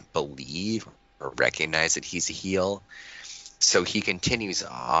believe or recognize that he's a heel. So he continues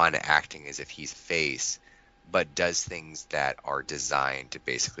on acting as if he's a face, but does things that are designed to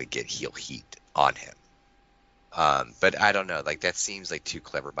basically get heel heat on him. But I don't know, like that seems like too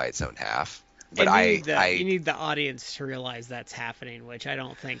clever by its own half. But you need the audience to realize that's happening, which I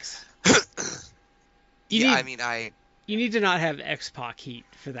don't think's. You need to not have X-Pac heat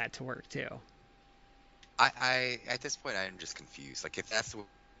for that to work too. I at this point I'm just confused. Like if that's the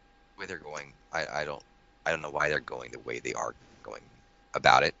way they're going, I don't know why they're going the way they are going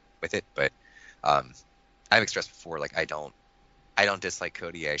about it with it. But I've expressed before, like I don't dislike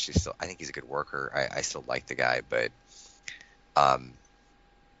Cody. I think he's a good worker. I still like the guy, but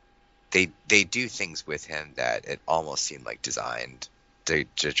they do things with him that it almost seemed like designed to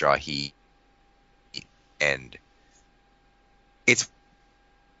draw heat, and it's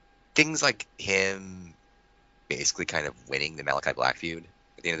things like him basically kind of winning the Malachi Black feud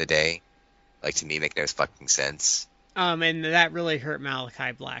at the end of the day. Like to me, make no fucking sense. And that really hurt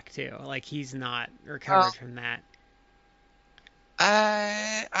Malachi Black too. Like he's not recovered from that.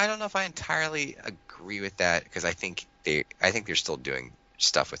 I don't know if I entirely agree with that because I think they're still doing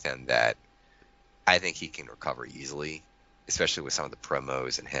stuff with him that I think he can recover easily, especially with some of the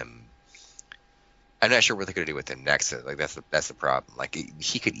promos and him. I'm not sure what they're going to do with him next. Like that's the problem. Like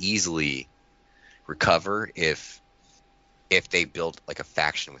he could easily recover if they build like a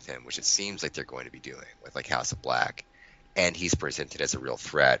faction with him, which it seems like they're going to be doing with like House of Black, and he's presented as a real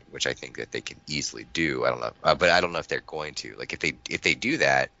threat, which I think that they can easily do. I don't know, but I don't know if they're going to. Like if they do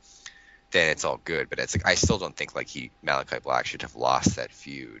that, then it's all good. But it's like I still don't think like Malachi Black should have lost that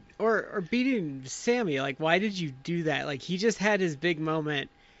feud or beating Sammy. Like why did you do that? Like he just had his big moment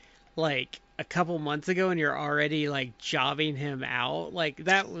like a couple months ago, and you're already like jobbing him out. Like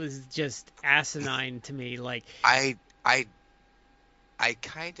that was just asinine to me. Like I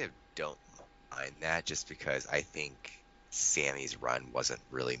kind of don't mind that just because I think Sammy's run wasn't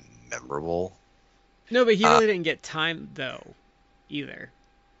really memorable. No, but he really didn't get time though, either.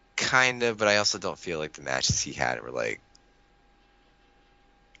 Kind of, but I also don't feel like the matches he had were like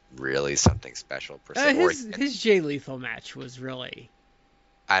really something special per se. His Jay Lethal match was really.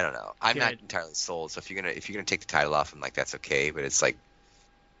 I don't know. I'm good. not entirely sold. So if you're gonna take the title off him, like that's okay. But it's like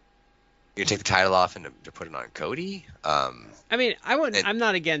you're gonna take the title off and to put it on Cody. I mean, I wouldn't. I'm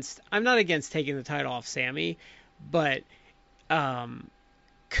not against taking the title off Sammy, but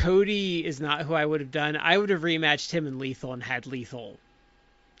Cody is not who I would have done. I would have rematched him and Lethal and had Lethal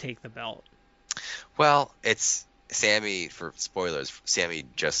take the belt. Well, it's Sammy. For spoilers, Sammy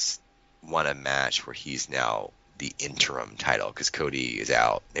just won a match where he's now the interim title because Cody is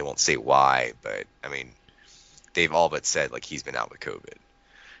out. They won't say why, but I mean, they've all but said like he's been out with COVID.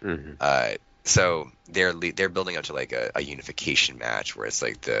 Mm-hmm. So they're building up to like a unification match where it's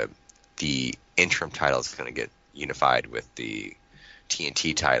like the interim title is going to get unified with the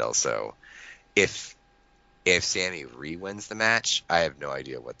TNT title. So if Sammy re-wins the match, I have no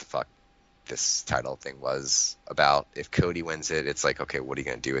idea what the fuck this title thing was about. If Cody wins it, it's like, okay, what are you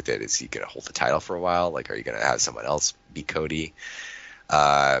going to do with it? Is he going to hold the title for a while? Like, are you going to have someone else be Cody?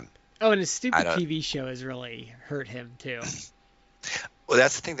 And his stupid TV show has really hurt him too. Well,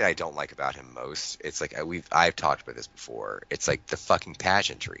 that's the thing that I don't like about him most. It's like I've talked about this before. It's like the fucking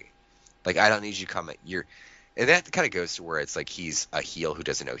pageantry. Like I don't need you to come. And that kind of goes to where it's like he's a heel who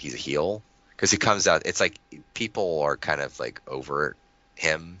doesn't know he's a heel because he comes out. It's like people are kind of like over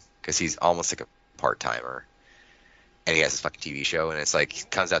him because he's almost like a part timer, and he has this fucking TV show, and it's like he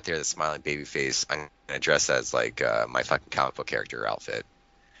comes out there the smiling baby face. I'm gonna dress as like my fucking comic book character outfit,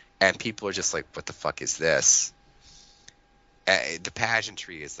 and people are just like, "What the fuck is this?" The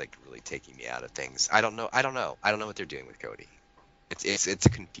pageantry is like really taking me out of things. I don't know what they're doing with Cody. It's a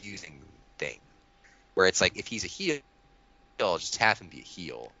confusing thing where it's like if he's a heel, just have him be a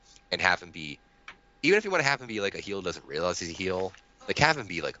heel and have him be, even if you want to have him be like a heel who doesn't realize he's a heel, like have him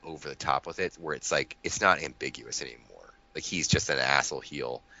be like over the top with it where it's like it's not ambiguous anymore. Like he's just an asshole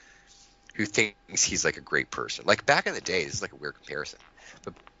heel who thinks he's like a great person. Like back in the day, this is like a weird comparison,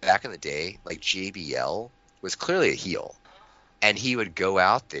 but back in the day, like JBL was clearly a heel. And he would go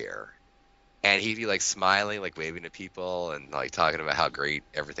out there and he'd be like smiling, like waving to people, and like talking about how great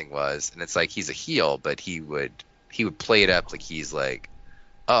everything was. And it's like he's a heel, but he would play it up like he's like,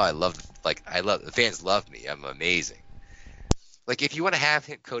 oh, I love the fans love me, I'm amazing. Like if you want to have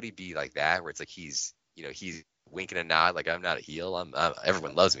Cody be like that, where it's like he's winking a nod, like I'm not a heel, I'm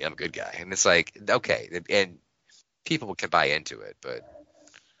everyone loves me, I'm a good guy, and it's like okay, and people can buy into it, but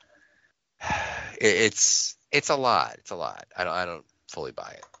it's a lot. I don't fully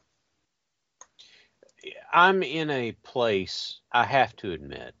buy it. I'm in a place, I have to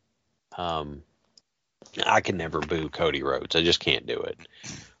admit, I can never boo Cody Rhodes. I just can't do it.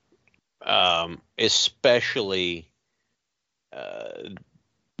 Especially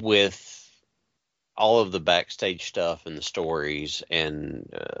with all of the backstage stuff and the stories and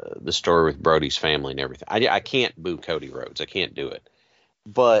the story with Brody's family and everything. I can't boo Cody Rhodes. I can't do it.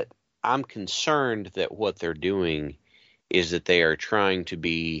 But I'm concerned that what they're doing is that they are trying to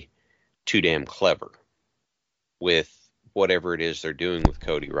be too damn clever with whatever it is they're doing with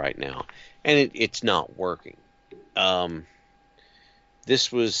Cody right now. And it's not working.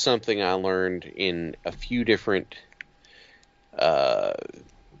 This was something I learned in a few different,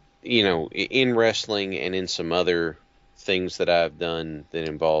 in wrestling and in some other things that I've done that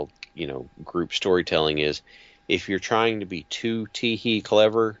involve, group storytelling, is if you're trying to be too tee-hee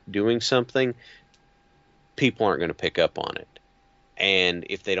clever doing something, people aren't going to pick up on it. And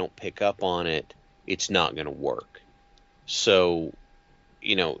if they don't pick up on it, it's not going to work. So,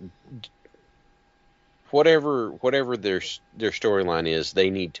 whatever their storyline is, they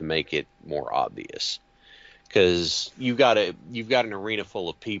need to make it more obvious. Because you've got an arena full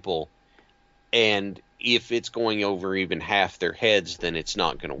of people, and if it's going over even half their heads, then it's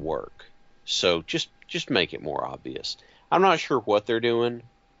not going to work. So just make it more obvious. I'm not sure what they're doing,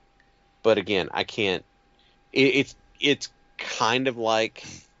 but again, I can't. It's kind of like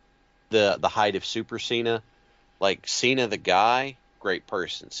the height of Super Cena. Like Cena the guy, great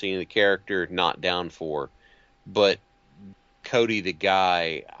person. Cena the character, not down for. But Cody the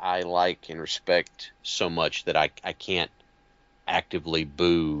guy, I like and respect so much that I can't actively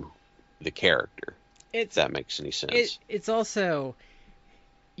boo the character. If that makes any sense. It's also,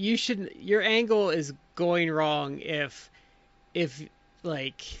 your angle is going wrong if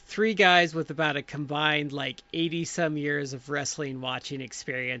like three guys with about a combined like 80 some years of wrestling watching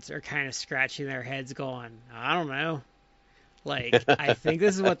experience are kind of scratching their heads going, I don't know. Like, I think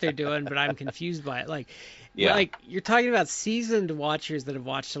this is what they're doing, but I'm confused by it. Like, yeah. Like you're talking about seasoned watchers that have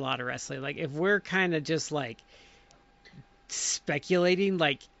watched a lot of wrestling. Like, if we're kind of just like speculating,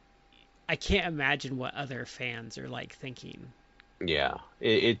 like, I can't imagine what other fans are like thinking. Yeah,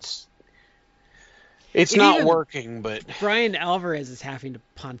 it's not working, but Brian Alvarez is having to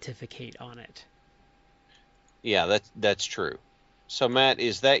pontificate on it. Yeah, that's true. So, Matt,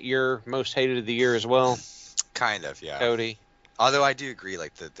 is that your most hated of the year as well? Kind of, yeah. Cody? Although I do agree,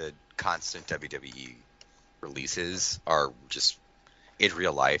 like, the constant WWE releases are just, in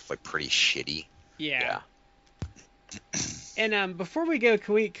real life, like, pretty shitty. Yeah. And before we go,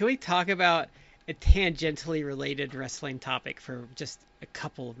 can we talk about a tangentially related wrestling topic for just a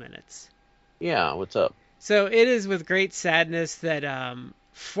couple of minutes? Yeah, what's up? So it is with great sadness that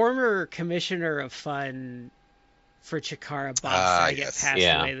former commissioner of fun for Chikara, Bob Saget,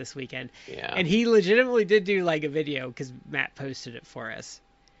 passed away this weekend. Yeah. And he legitimately did do like a video because Matt posted it for us.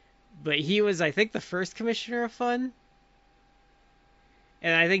 But he was, I think, the first commissioner of fun.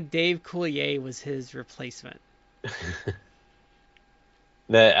 And I think Dave Coulier was his replacement.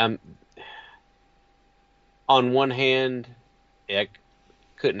 That on one hand, it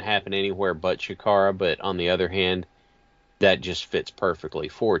couldn't happen anywhere but Chikara, but on the other hand, that just fits perfectly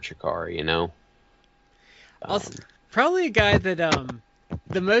for Chikara, you know? Also, probably a guy that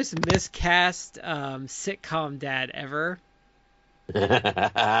the most miscast sitcom dad ever.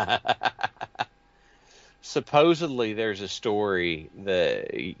 Supposedly there's a story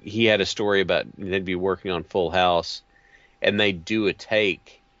that he had a story about they'd be working on Full House and they'd do a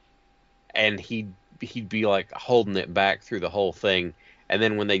take and he'd be like holding it back through the whole thing, and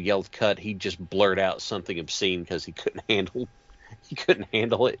then when they yelled cut, he'd just blurt out something obscene because he couldn't handle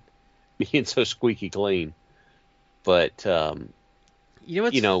it being so squeaky clean. But you know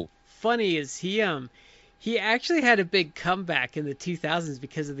what's funny is he actually had a big comeback in the 2000s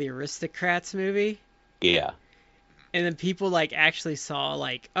because of the Aristocrats movie. Yeah. And then people like actually saw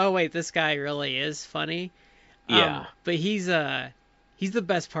like, oh wait, this guy really is funny. Yeah. But he's the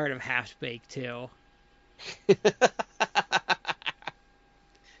best part of Half Baked too.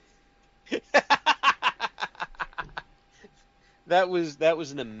 That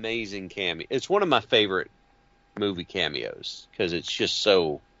was an amazing cameo. It's one of my favorite movie cameos because it's just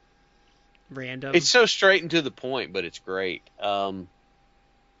so random. It's so straight and to the point, but it's great. Did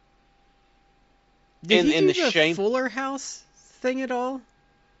and he do the the Shane- Fuller House thing at all?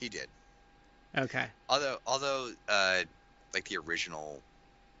 He did. Okay. Although, like the original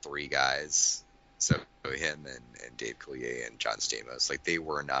 3 guys, so him and Dave Coulier and John Stamos, like they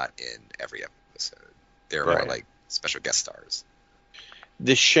were not in every episode. They were more Right. like special guest stars.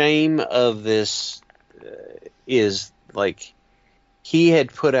 The shame of this is like he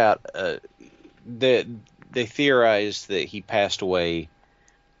had put out they theorized that he passed away.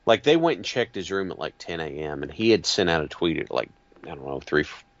 Like they went and checked his room at like 10 a.m. and he had sent out a tweet at like, I don't know,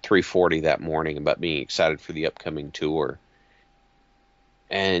 3:40 that morning about being excited for the upcoming tour.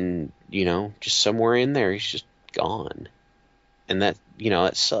 And, just somewhere in there, he's just gone. And that,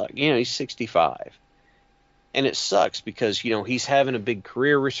 that sucks. He's 65. And it sucks because, he's having a big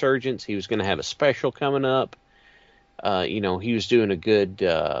career resurgence. He was going to have a special coming up. He was doing a good,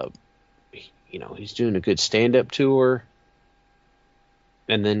 he's doing a good stand-up tour.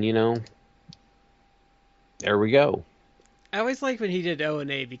 And then, there we go. I always liked when he did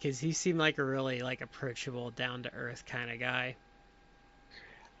O&A because he seemed like a really like approachable, down to earth kind of guy.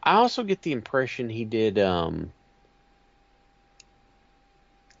 I also get the impression he did.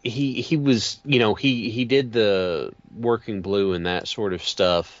 He was, he did the Working Blue and that sort of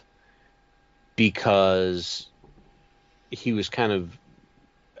stuff because he was kind of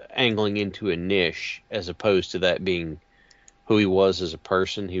angling into a niche as opposed to that being who he was as a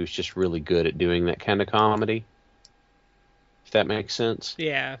person. He was just really good at doing that kind of comedy. If that makes sense.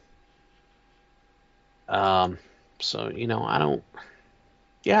 Yeah. So, I don't.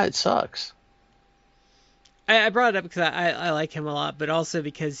 Yeah, it sucks. I brought it up because I like him a lot, but also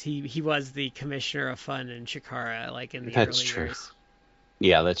because he was the commissioner of fun in Chikara, like in the That's early true. years.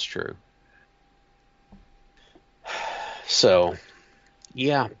 Yeah, that's true. So,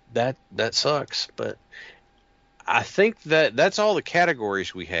 yeah, that sucks. But I think that's all the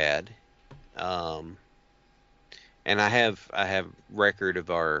categories we had. And I have record of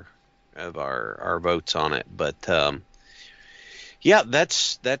our votes on it. But yeah,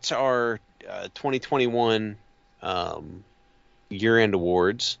 that's our 2021 year-end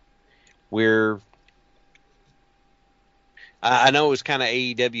awards. I know it was kind of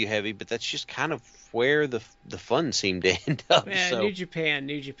AEW heavy, but that's just kind of where the fun seemed to end up. Yeah, So. New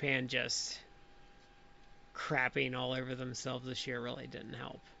Japan just crapping all over themselves this year really didn't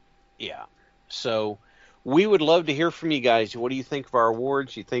help. Yeah. So we would love to hear from you guys. What do you think of our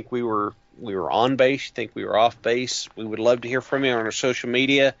awards? You think we were on base? You think we were off base? We would love to hear from you on our social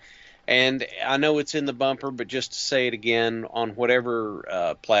media. And I know it's in the bumper, but just to say it again, on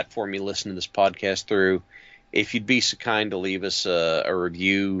whatever platform you listen to this podcast through, if you'd be so kind to leave us a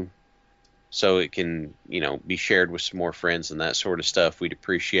review so it can, be shared with some more friends and that sort of stuff, we'd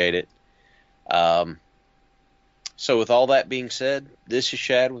appreciate it. So with all that being said, this is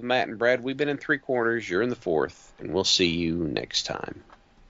Shad with Matt and Brad. We've been in 3 quarters. You're in the 4th, and we'll see you next time.